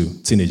speak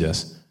to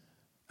teenagers.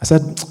 I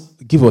said,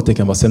 give or take,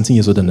 I'm about 17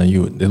 years older than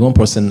you. There's one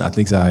person, at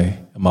least I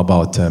am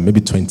about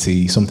maybe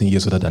 20-something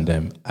years older than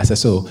them. I said,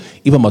 so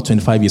if I'm about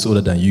 25 years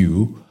older than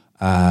you,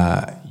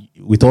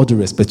 with all due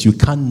respect, you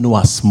can't know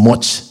as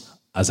much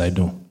as I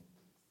do.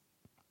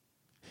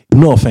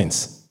 No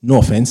offense.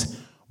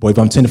 But if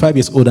I'm 25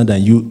 years older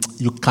than you,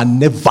 you can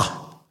never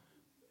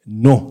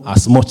know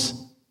as much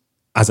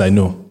as I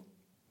know.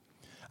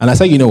 And I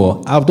said, you know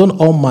what? I've done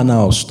all manner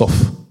of stuff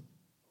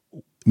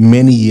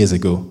many years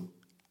ago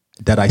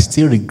that I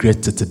still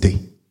regret to today.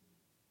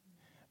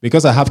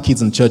 Because I have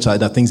kids in church,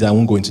 there are things I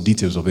won't go into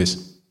details of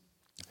this.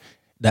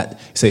 There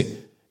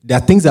are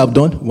things I've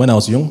done when I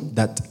was young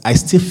that I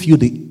still feel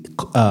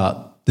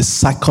the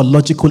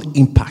psychological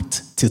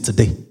impact till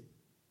today.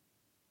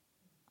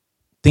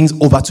 Things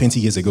over 20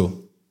 years ago.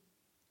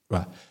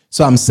 Right.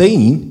 So I'm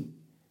saying,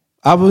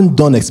 I haven't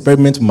done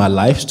experiment in my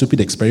life, stupid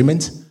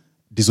experiment,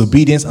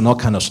 disobedience and all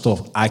kind of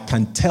stuff. I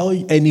can tell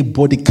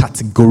anybody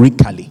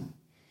categorically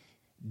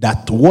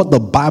that what the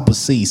Bible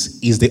says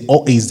is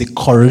the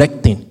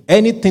correct thing.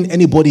 Anything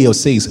anybody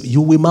else says,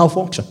 you will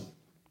malfunction.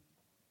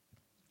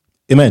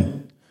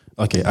 Amen.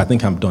 Okay, I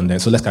think I'm done then.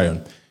 So let's carry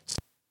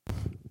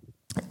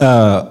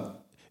on.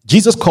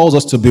 Jesus calls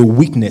us to be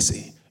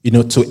witnesses,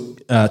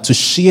 to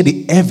share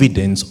the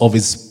evidence of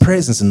his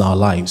presence in our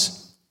lives.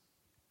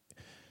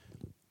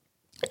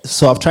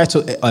 So I've tried to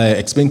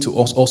explain to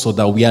us also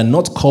that we are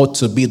not called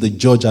to be the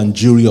judge and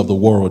jury of the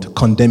world,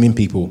 condemning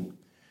people.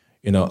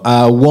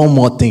 One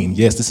more thing.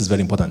 Yes, this is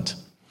very important.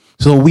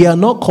 So we are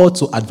not called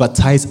to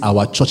advertise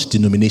our church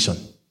denomination.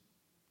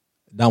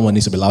 That one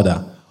needs to be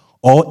louder.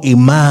 Or a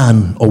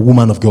man or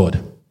woman of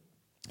God.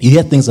 You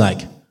hear things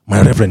like,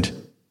 my reverend,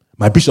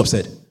 my bishop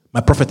said,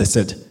 my prophetess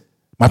said,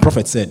 my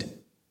prophet said.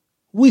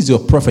 Who is your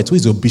prophet? Who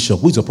is your bishop?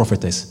 Who is your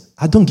prophetess?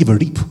 I don't give a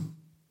rip.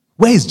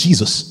 Where is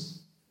Jesus?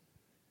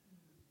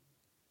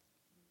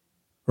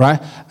 Right?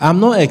 I'm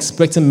not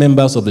expecting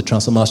members of the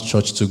Transformers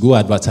Church to go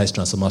advertise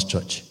Transformers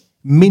Church.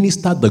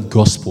 Minister the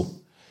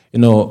gospel.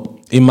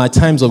 In my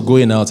times of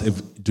going out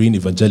doing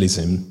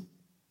evangelism,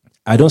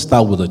 I don't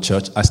start with the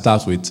church. I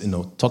start with,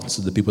 talking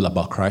to the people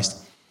about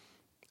Christ.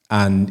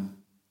 And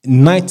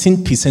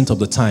 19% of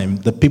the time,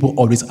 the people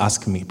always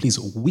ask me, please,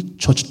 which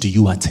church do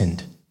you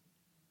attend?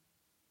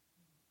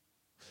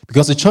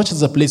 Because the church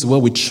is a place where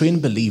we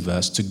train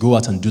believers to go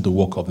out and do the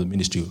work of the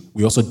ministry.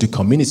 We also do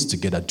community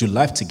together, do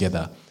life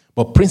together.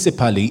 But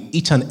principally,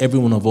 each and every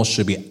one of us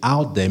should be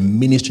out there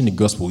ministering the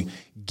gospel,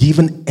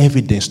 giving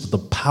evidence to the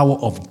power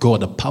of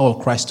God, the power of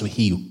Christ to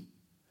heal.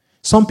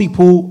 Some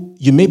people,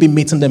 you may be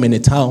meeting them in a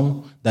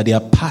town that they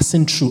are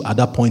passing through at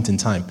that point in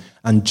time.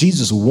 And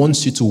Jesus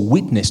wants you to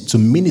witness, to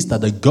minister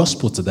the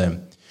gospel to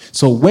them.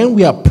 So when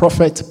we are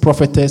prophet,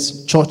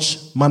 prophetess, church,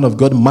 man of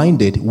God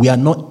minded, we are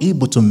not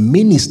able to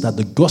minister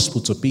the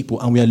gospel to people,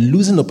 and we are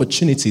losing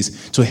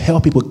opportunities to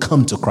help people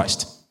come to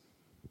Christ.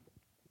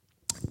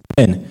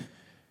 And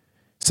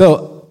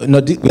so,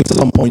 let's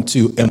come point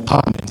 2,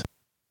 empowerment.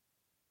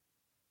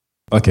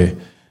 Okay,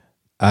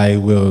 we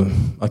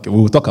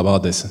will talk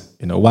about this.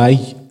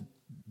 Why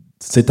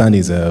Satan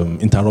is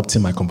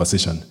interrupting my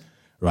conversation,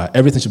 right?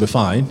 Everything should be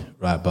fine,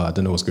 right? But I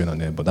don't know what's going on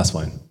there, but that's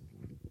fine.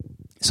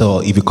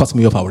 So if you cut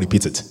me off, I'll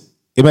repeat it.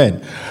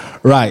 Amen.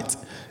 Right.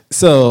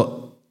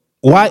 So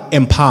why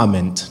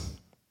empowerment?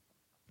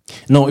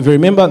 Now, if you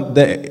remember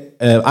the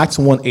Acts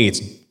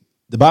 1:8,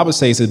 the Bible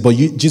says it, but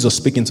Jesus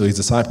speaking to his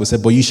disciples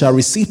said, but you shall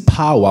receive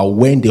power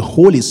when the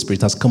Holy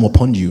Spirit has come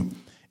upon you,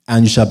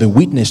 and you shall be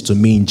witness to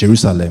me in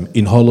Jerusalem,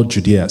 in all of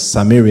Judea,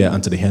 Samaria,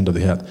 and to the end of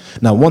the earth.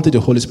 Now, one thing the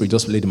Holy Spirit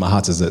just laid in my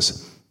heart is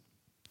this.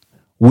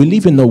 We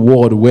live in a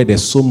world where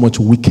there's so much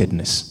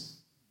wickedness,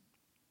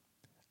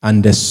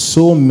 and there's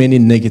so many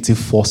negative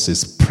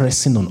forces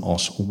pressing on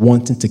us,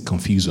 wanting to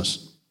confuse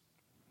us.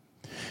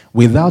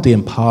 Without the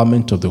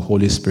empowerment of the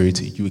Holy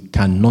Spirit, you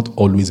cannot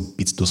always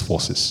beat those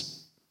forces.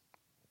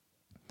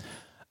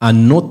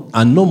 And no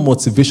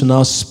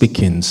motivational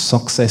speaking,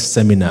 success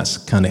seminars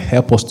can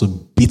help us to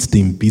beat the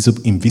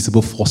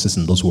invisible forces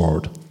in this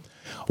world.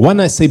 When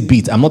I say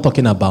beat, I'm not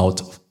talking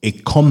about a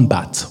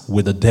combat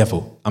with the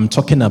devil. I'm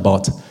talking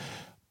about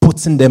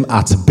putting them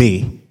at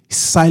bay,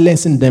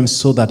 silencing them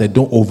so that they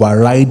don't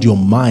override your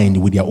mind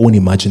with their own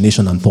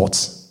imagination and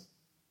thoughts.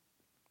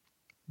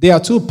 They are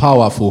too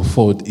powerful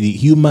for the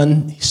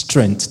human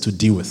strength to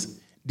deal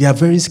with. They are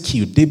very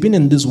skilled. They've been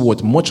in this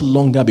world much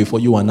longer before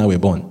you and I were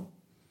born.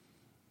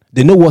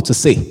 They know what to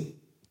say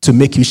to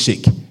make you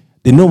shake.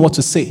 They know what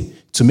to say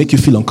to make you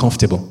feel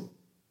uncomfortable.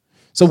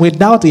 So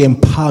without the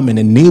empowerment,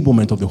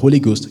 enablement of the Holy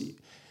Ghost,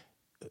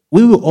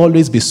 we will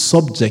always be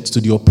subject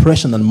to the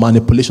oppression and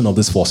manipulation of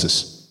these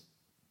forces.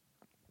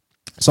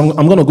 So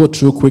I'm going to go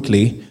through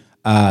quickly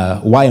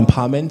why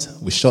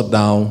empowerment. We shut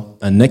down,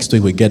 and next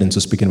week we get into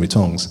speaking with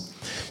tongues.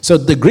 So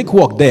the Greek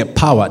word there,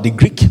 power, the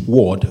Greek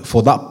word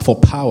for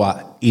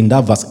power in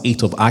that verse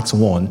 8 of Acts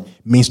 1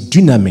 means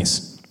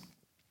dunamis.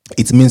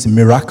 It means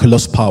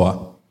miraculous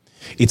power.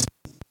 It's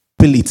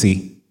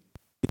ability,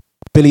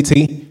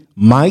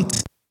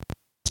 might.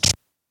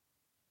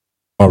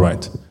 All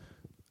right,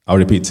 I'll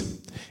repeat.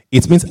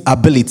 It means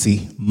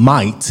ability,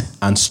 might,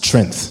 and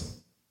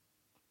strength.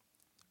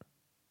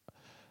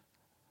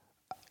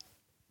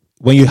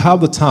 When you have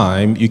the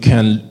time, you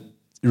can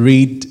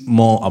read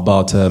more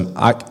about,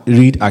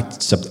 read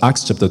Acts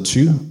chapter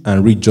 2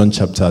 and read John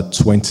chapter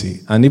 20,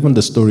 and even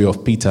the story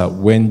of Peter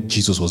when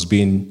Jesus was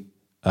being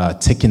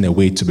taken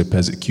away to be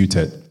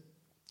persecuted,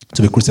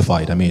 to be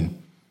crucified, I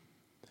mean.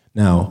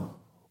 Now,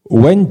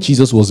 when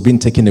Jesus was being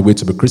taken away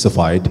to be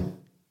crucified,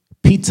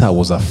 Peter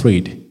was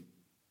afraid.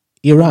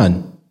 He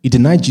ran. He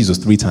denied Jesus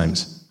 3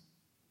 times.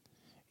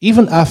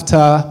 Even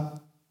after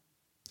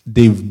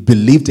they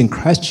believed in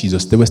Christ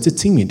Jesus, they were still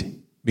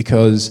timid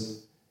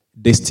because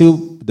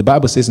the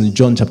Bible says in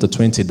John chapter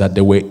 20 that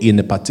they were in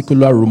a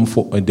particular room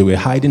they were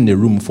hiding in a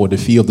room for the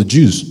fear of the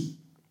Jews.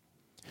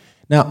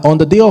 Now, on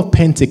the day of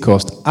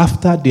Pentecost,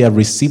 after they had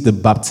received the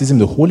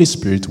baptism of the Holy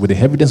Spirit with the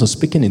evidence of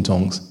speaking in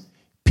tongues,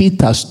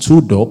 Peter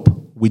stood up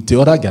with the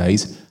other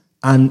guys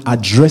and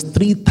addressed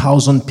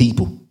 3,000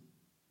 people,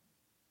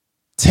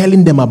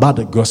 telling them about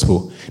the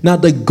gospel. Now,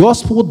 the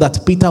gospel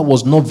that Peter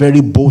was not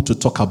very bold to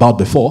talk about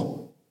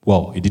before,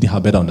 well, he didn't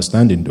have better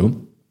understanding though,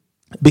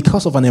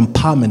 because of an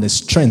empowerment, a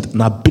strength,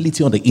 an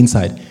ability on the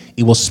inside,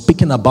 he was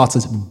speaking about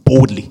it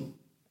boldly.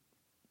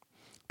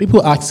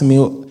 People ask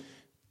me,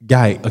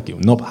 Guy, okay,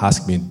 not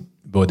ask me,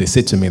 but they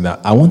said to me that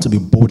I want to be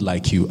bold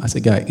like you. I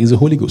said, Guy, it's the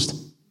Holy Ghost.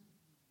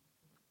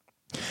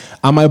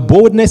 And my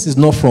boldness is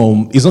not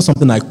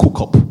something I cook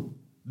up.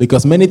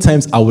 Because many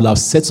times I will have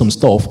said some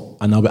stuff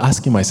and I'll be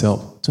asking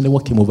myself, Tunde,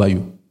 what came over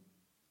you?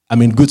 I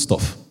mean, good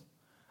stuff.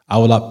 I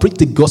will have preached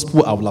the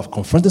gospel, I will have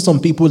confronted some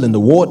people in the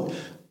word.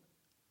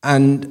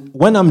 And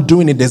when I'm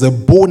doing it, there's a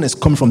boldness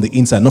coming from the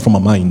inside, not from my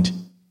mind.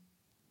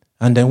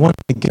 And then when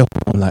I get home,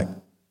 I'm like,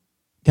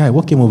 Guy,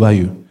 what came over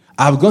you?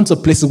 I've gone to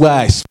places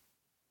where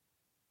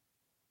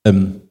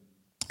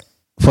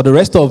for the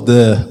rest of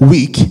the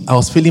week, I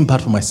was feeling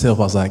bad for myself.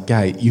 I was like,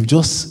 Guy, you've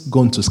just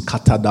gone to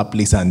scatter that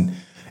place. And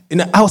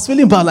I was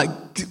feeling bad,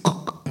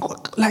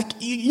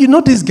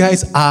 these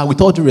guys are, with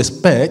all due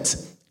respect,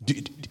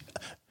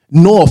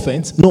 no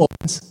offense,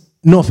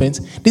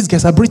 these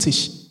guys are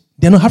British.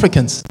 They're not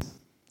Africans,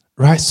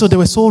 right? So they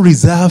were so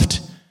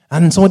reserved,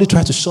 and somebody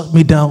tried to shut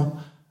me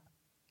down.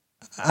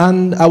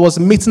 And I was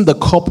meeting the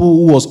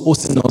couple who was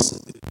hosting us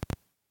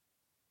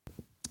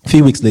a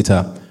few weeks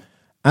later,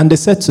 and they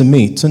said to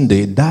me,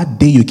 Tunde, that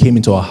day you came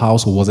into our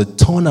house was a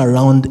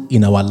turnaround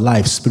in our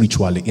life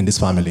spiritually in this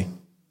family.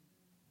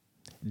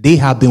 They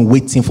have been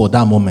waiting for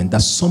that moment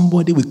that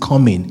somebody will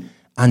come in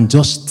and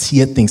just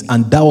tear things,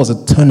 and that was a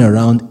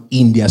turnaround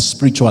in their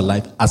spiritual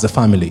life as a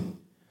family.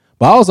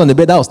 But I was on the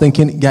bed, I was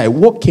thinking, Guy,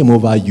 what came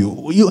over you?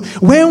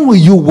 When will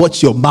you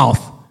watch your mouth?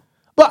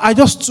 But I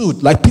just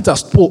stood, like Peter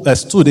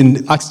stood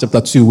in Acts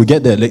chapter 2. We'll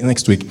get there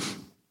next week.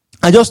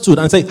 I just stood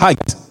and said, hi,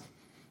 guys.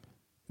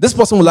 This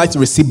person would like to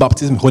receive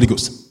baptism in the Holy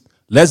Ghost.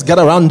 Let's get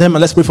around them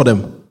and let's pray for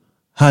them.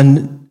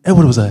 And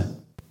everybody was like,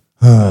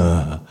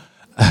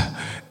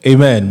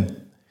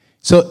 amen.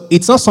 So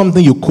it's not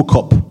something you cook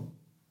up.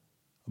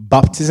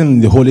 Baptism in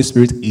the Holy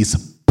Spirit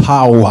is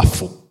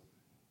powerful.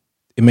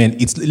 Amen.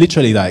 It's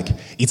literally like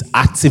it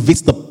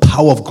activates the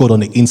power of God on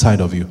the inside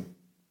of you.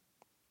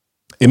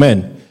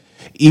 Amen.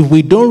 If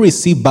we don't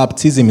receive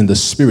baptism in the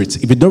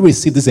Spirit, if we don't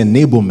receive this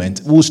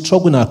enablement, we'll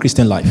struggle in our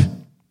Christian life.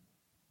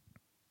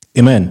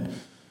 Amen.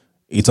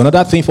 It's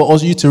another thing for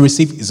you to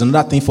receive. It's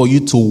another thing for you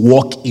to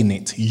walk in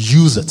it.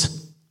 Use it.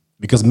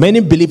 Because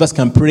many believers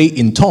can pray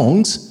in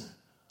tongues,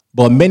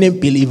 but many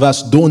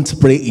believers don't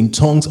pray in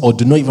tongues or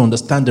do not even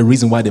understand the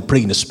reason why they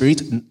pray in the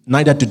Spirit.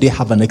 Neither do they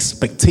have an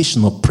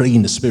expectation of praying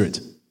in the Spirit.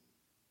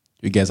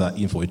 You guys are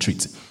in for a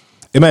treat.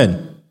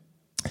 Amen.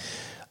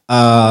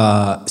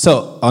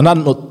 So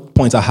another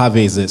point I have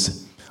is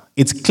this.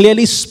 It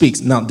clearly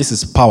speaks, now this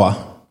is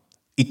power.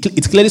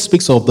 It clearly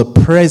speaks of the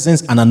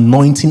presence and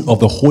anointing of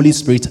the Holy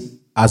Spirit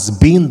as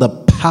being the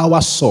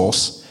power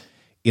source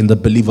in the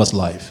believer's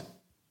life.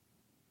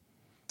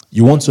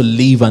 You want to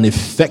live an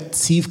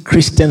effective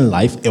Christian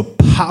life, a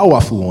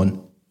powerful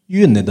one,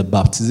 you need the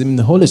baptism in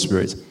the Holy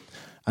Spirit.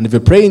 And if you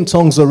pray in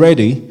tongues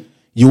already,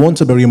 you want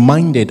to be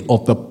reminded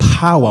of the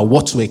power,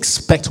 what to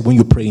expect when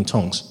you pray in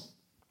tongues.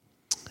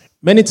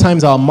 Many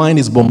times our mind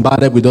is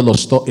bombarded with a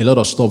lot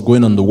of stuff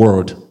going on in the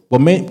world. But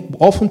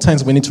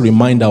oftentimes we need to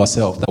remind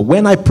ourselves that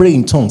when I pray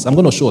in tongues, I'm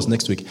going to show us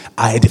next week,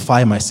 I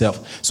edify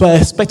myself. So I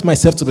expect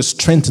myself to be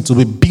strengthened, to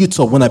be built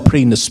up when I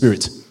pray in the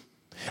Spirit.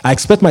 I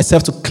expect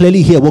myself to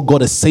clearly hear what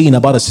God is saying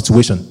about a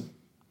situation.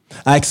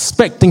 I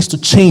expect things to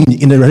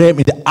change in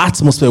the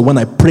atmosphere when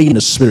I pray in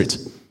the Spirit.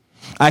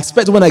 I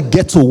expect when I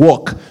get to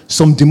work,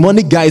 some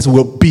demonic guys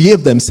will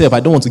behave themselves. I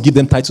don't want to give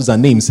them titles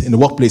and names in the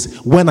workplace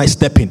when I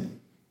step in.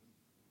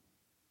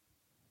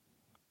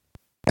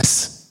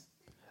 Yes.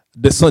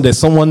 There's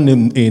someone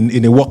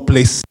in a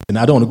workplace, and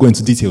I don't want to go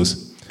into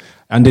details,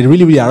 and they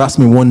really harassed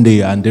me one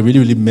day, and they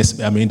really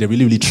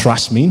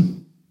trashed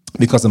me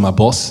because of my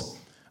boss,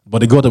 but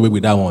they got away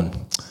with that one.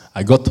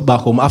 I got back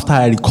home after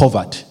I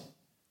recovered.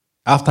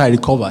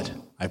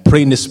 I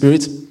prayed in the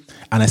Spirit,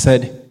 and I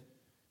said,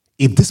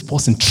 if this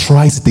person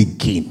tries it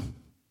again,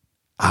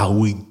 I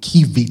will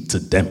give it to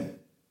them.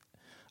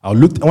 I'll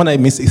look, when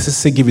I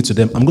say give it to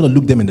them, I'm going to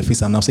look them in the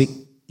face, and I'll say,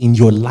 in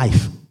your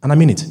life, and I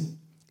mean it,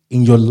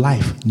 in your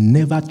life,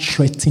 never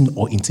threaten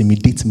or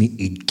intimidate me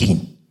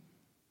again.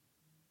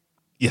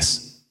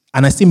 Yes.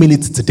 And I still mean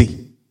it today.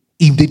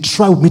 If they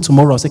try with me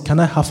tomorrow, I'll say,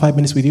 can I have 5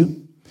 minutes with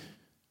you?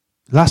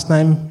 last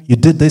time you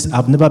did this,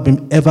 I've never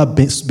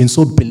been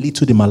so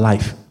belittled in my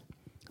life.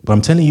 But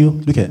I'm telling you,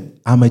 look at,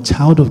 I'm a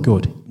child of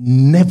God.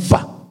 Never,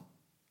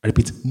 I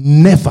repeat,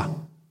 never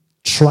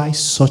try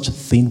such a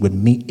thing with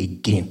me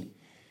again.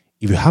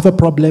 If you have a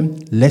problem,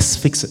 let's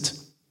fix it.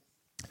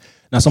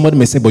 Now, somebody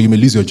may say, but you may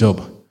lose your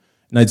job.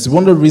 Now, it's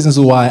one of the reasons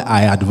why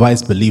I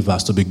advise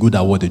believers to be good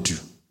at what they do.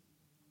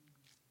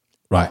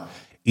 Right?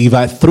 If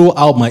I throw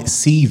out my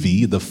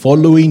CV the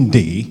following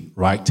day,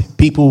 right,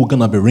 people are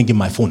going to be ringing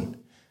my phone.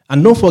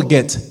 And don't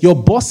forget, your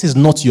boss is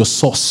not your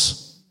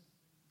source.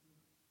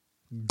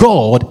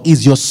 God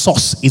is your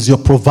source, is your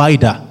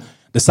provider.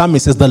 The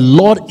psalmist says, the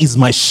Lord is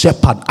my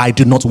shepherd, I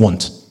do not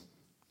want.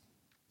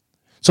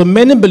 So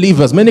many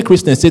believers, many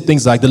Christians say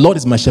things like, the Lord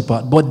is my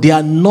shepherd, but they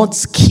are not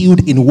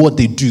skilled in what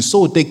they do.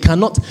 So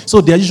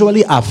they're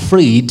usually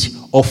afraid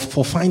of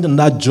for finding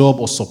that job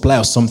or supply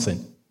or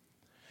something.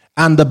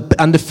 And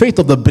the faith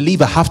of the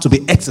believer have to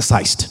be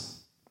exercised.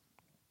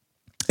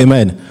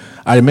 Amen.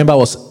 I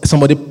remember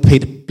somebody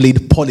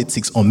played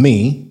politics on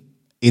me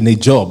in a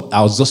job.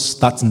 I was just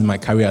starting my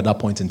career at that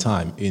point in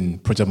time in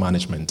project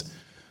management.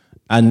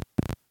 And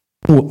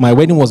my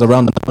wedding was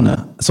around the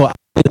corner. So I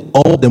needed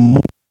all the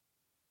money.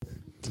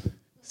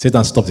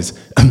 Satan, stop this.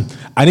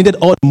 I needed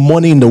all the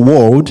money in the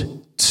world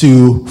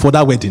for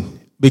that wedding.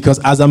 Because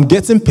as I'm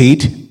getting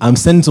paid, I'm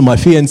sending to my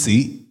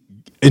fiancé,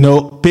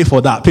 pay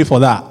for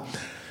that.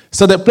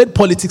 So they played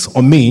politics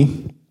on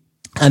me,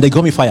 and they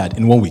got me fired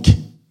in 1 week.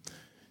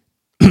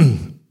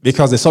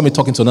 Because they saw me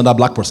talking to another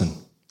black person.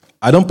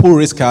 I don't pull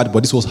race card,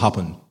 but this was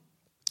happened.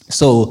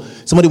 So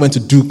somebody went to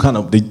do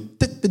they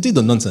did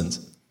the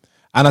nonsense.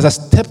 And as I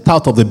stepped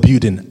out of the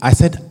building, I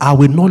said, I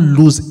will not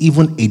lose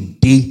even a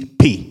day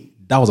pay.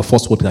 That was the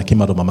first word that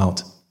came out of my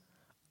mouth.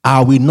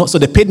 I will not. So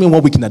they paid me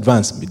 1 week in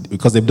advance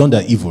because they've done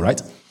their evil,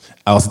 right?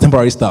 I was a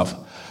temporary staff.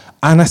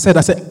 And I said,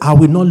 I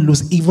will not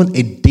lose even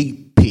a day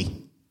pay.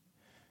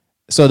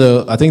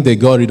 So I think they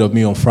got rid of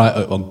me on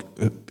Friday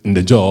in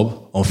the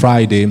job on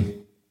Friday.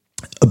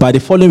 By the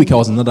following week, I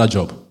was in another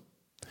job.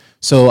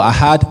 So I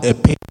had a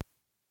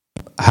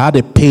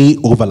pay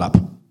overlap.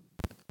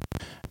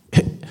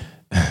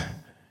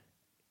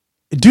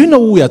 Do you know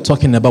who we are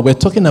talking about? We're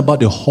talking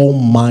about the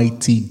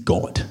Almighty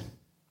God.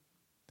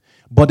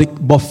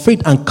 But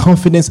faith and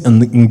confidence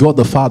in God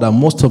the Father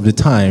most of the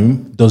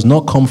time does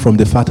not come from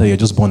the fact that you're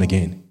just born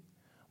again,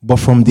 but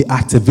from the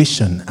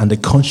activation and the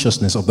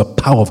consciousness of the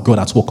power of God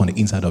at work on the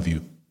inside of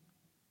you.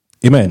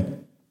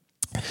 Amen.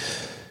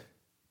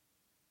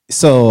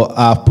 So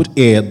I've put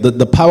here,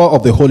 the power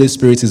of the Holy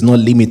Spirit is not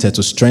limited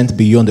to strength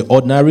beyond the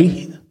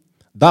ordinary.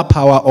 That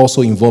power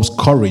also involves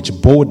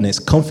courage, boldness,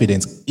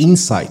 confidence,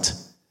 insight,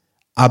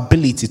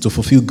 ability to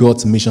fulfill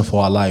God's mission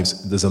for our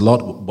lives. There's a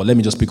lot, but let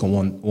me just pick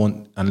on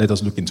one and let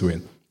us look into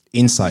it.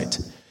 Insight.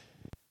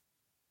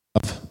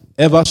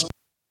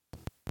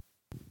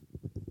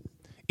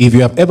 If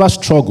you have ever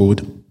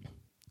struggled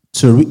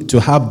to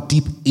have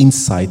deep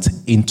insight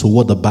into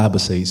what the Bible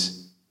says,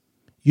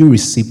 you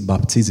receive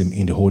baptism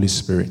in the Holy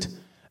Spirit,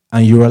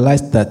 and you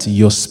realize that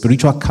your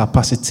spiritual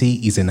capacity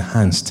is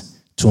enhanced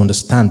to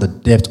understand the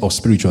depth of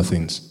spiritual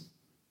things.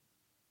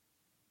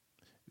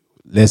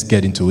 Let's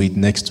get into it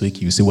next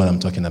week. You see what I'm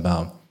talking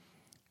about.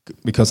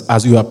 Because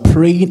as you are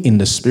praying in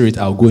the Spirit,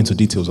 I'll go into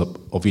details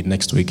of it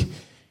next week.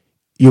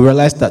 You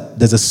realize that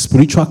there's a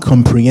spiritual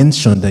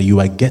comprehension that you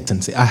are getting.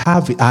 See,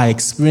 I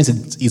experience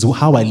it, is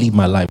how I live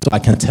my life. So I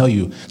can tell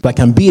you, so I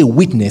can be a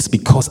witness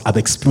because I've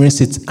experienced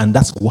it, and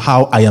that's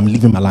how I am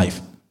living my life.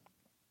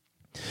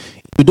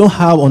 If you don't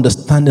have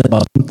understanding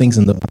about some things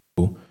in the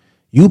Bible,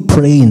 you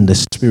pray in the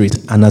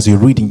Spirit, and as you're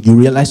reading, you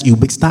realize you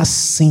start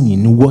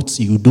seeing what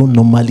you don't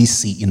normally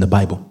see in the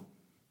Bible.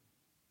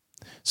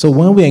 So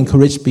when we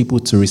encourage people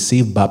to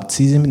receive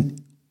baptism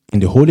in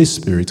the Holy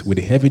Spirit with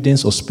the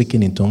evidence of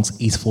speaking in tongues,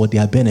 is for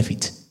their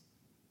benefit.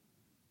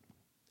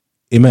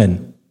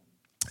 Amen.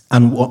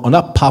 And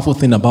another powerful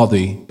thing about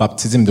the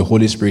baptism in the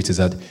Holy Spirit is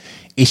that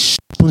it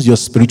sharpens your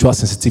spiritual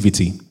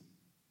sensitivity.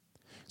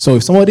 So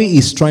if somebody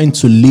is trying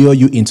to lure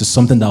you into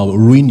something that will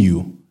ruin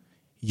you,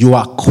 you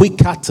are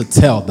quicker to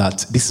tell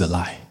that this is a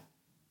lie.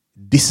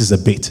 This is a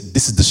bait.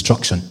 This is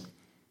destruction.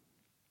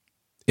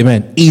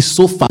 Amen. It's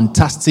so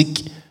fantastic.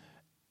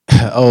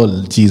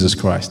 Oh, Jesus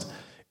Christ.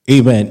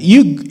 Amen.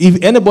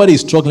 If anybody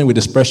is struggling with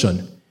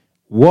depression,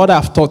 what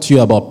I've taught you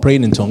about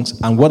praying in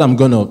tongues and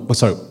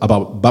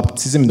about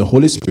baptism in the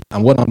Holy Spirit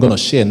and what I'm going to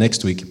share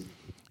next week,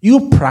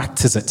 you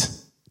practice it.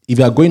 If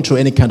you are going through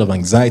any kind of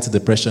anxiety,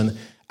 depression,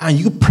 and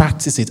you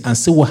practice it and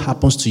see what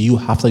happens to you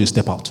after you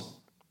step out.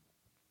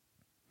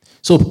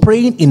 So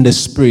praying in the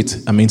Spirit,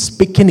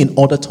 speaking in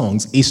other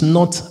tongues is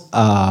not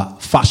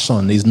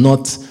fashion, is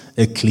not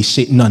a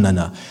cliche.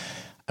 No.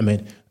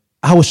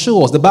 I will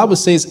show us. The Bible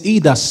says, he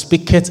that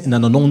speaketh in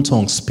an unknown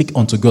tongue, speak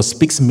unto God,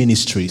 speaks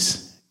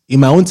ministries.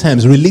 In my own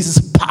times, releases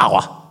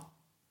power.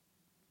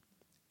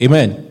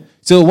 Amen.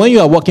 So when you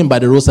are walking by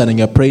the roadside and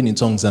you're praying in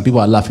tongues and people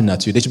are laughing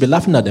at you, they should be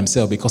laughing at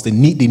themselves because they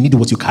need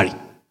what you carry.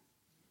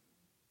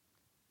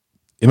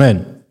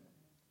 Amen.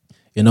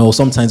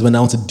 Sometimes when I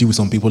want to deal with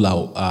some people,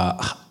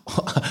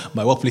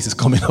 My workplace is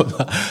coming up.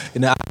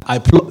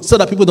 So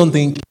that people don't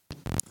think,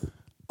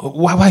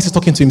 why is he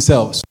talking to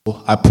himself?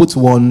 So I put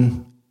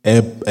one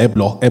air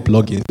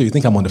plug in. So you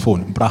think I'm on the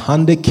phone.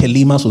 Brahande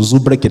kelima so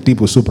zubre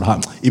ketipo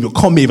subraham. If you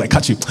call me, if I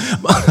catch you.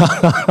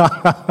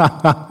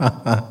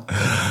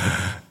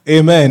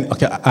 Amen.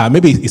 Okay,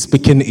 maybe he's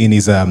speaking in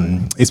his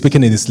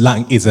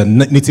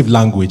native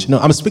language. No,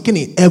 I'm speaking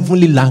in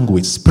heavenly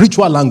language,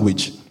 spiritual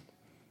language.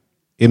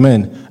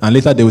 Amen. And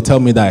later they will tell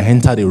me that I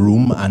entered a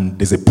room and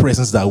there's a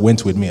presence that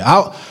went with me.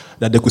 How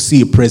that they could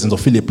see a presence or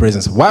feel a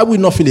presence? Why would we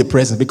not feel a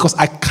presence? Because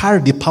I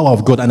carry the power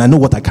of God and I know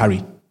what I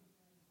carry.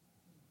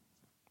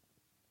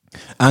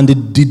 And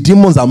the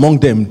demons among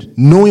them,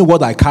 knowing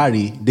what I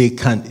carry, they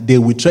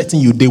will threaten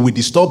you, they will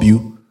disturb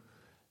you.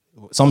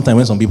 Sometimes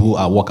when some people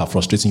at work are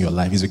frustrating your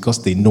life, it's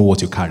because they know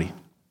what you carry.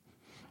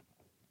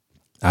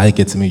 I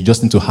get to me, you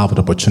just need to have an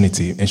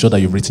opportunity, ensure that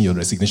you've written your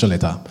resignation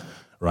letter,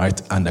 right?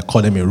 And I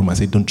call them in a room and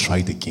say, don't try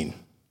it again.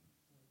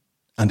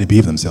 And they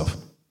behave themselves.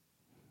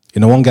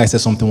 You know, one guy said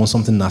something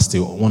nasty,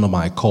 one of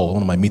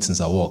my meetings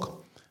at work.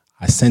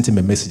 I sent him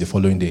a message the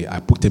following day.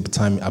 I booked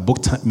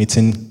a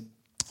meeting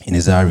in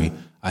his diary.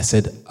 I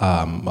said,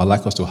 I would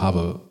like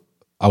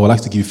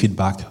to give you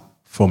feedback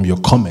from your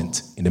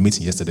comment in the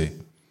meeting yesterday.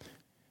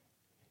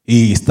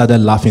 He started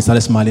laughing,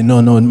 started smiling.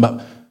 No.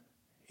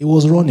 He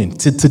was running.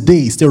 Today,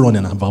 he's still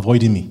running and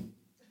avoiding me.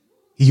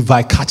 If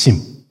I catch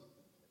him.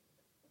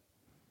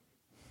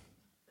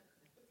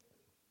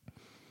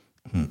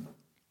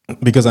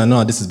 Because I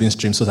know this is being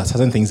streamed, so there's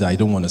certain things that I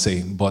don't want to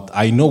say. But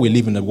I know we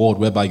live in a world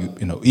whereby,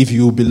 if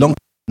you belong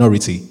to the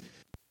minority,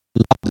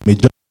 the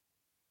majority.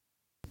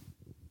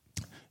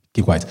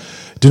 Keep quiet.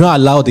 Do not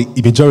allow the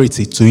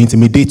majority to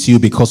intimidate you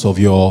because of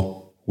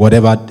your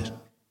whatever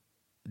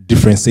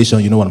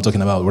differentiation, you know what I'm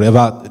talking about,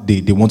 whatever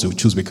they want to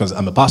choose, because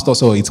I'm a pastor,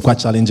 so it's quite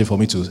challenging for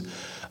me to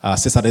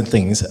say certain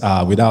things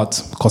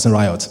without causing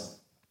riots.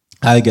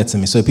 I get to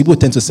me. So people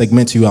tend to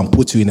segment you and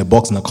put you in a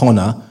box in a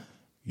corner.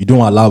 You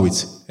don't allow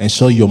it.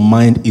 Ensure your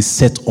mind is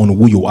set on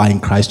who you are in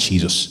Christ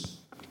Jesus.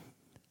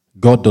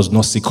 God does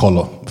not see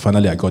color.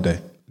 Finally, I got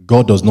there.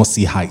 God does not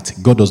see height.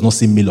 God does not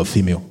see male or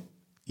female.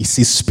 He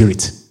sees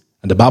spirit.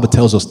 And the Bible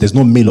tells us there's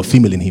no male or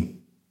female in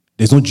him.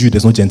 There's no Jew,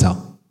 there's no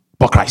Gentile,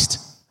 but Christ.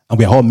 And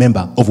we are all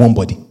members of one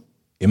body.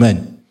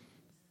 Amen.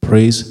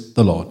 Praise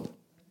the Lord.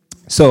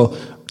 So,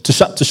 to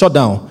shut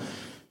down,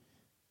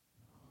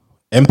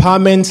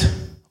 empowerment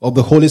of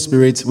the Holy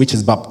Spirit, which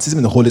is baptism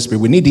in the Holy Spirit.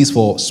 We need these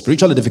for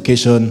spiritual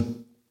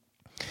edification,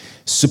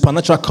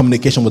 supernatural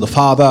communication with the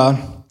Father,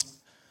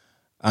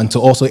 and to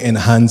also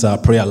enhance our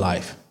prayer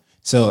life.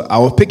 So, I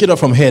will pick it up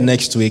from here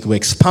next week. We'll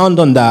expand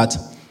on that.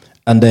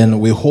 And then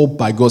we hope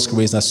by God's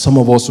grace that some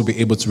of us will be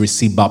able to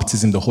receive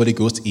baptism in the Holy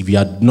Ghost if you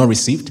had not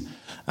received.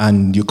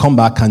 And you come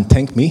back and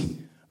thank me,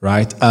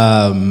 right?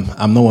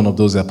 I'm not one of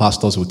those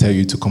pastors who tell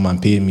you to come and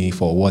pay me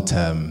for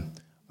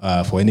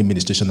for any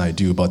ministration I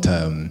do. But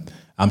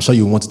I'm sure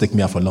you want to take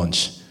me out for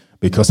lunch.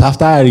 Because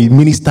after I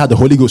minister the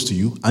Holy Ghost to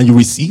you and you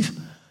receive,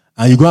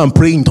 and you go and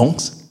pray in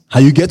tongues,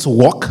 and you get to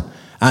walk,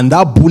 and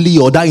that bully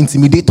or that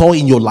intimidator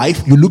in your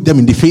life, you look them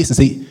in the face and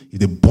say, if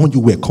they born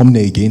you were, come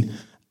there again.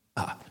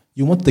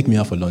 You want to take me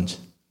out for lunch.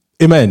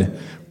 Amen.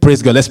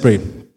 Praise God. Let's pray.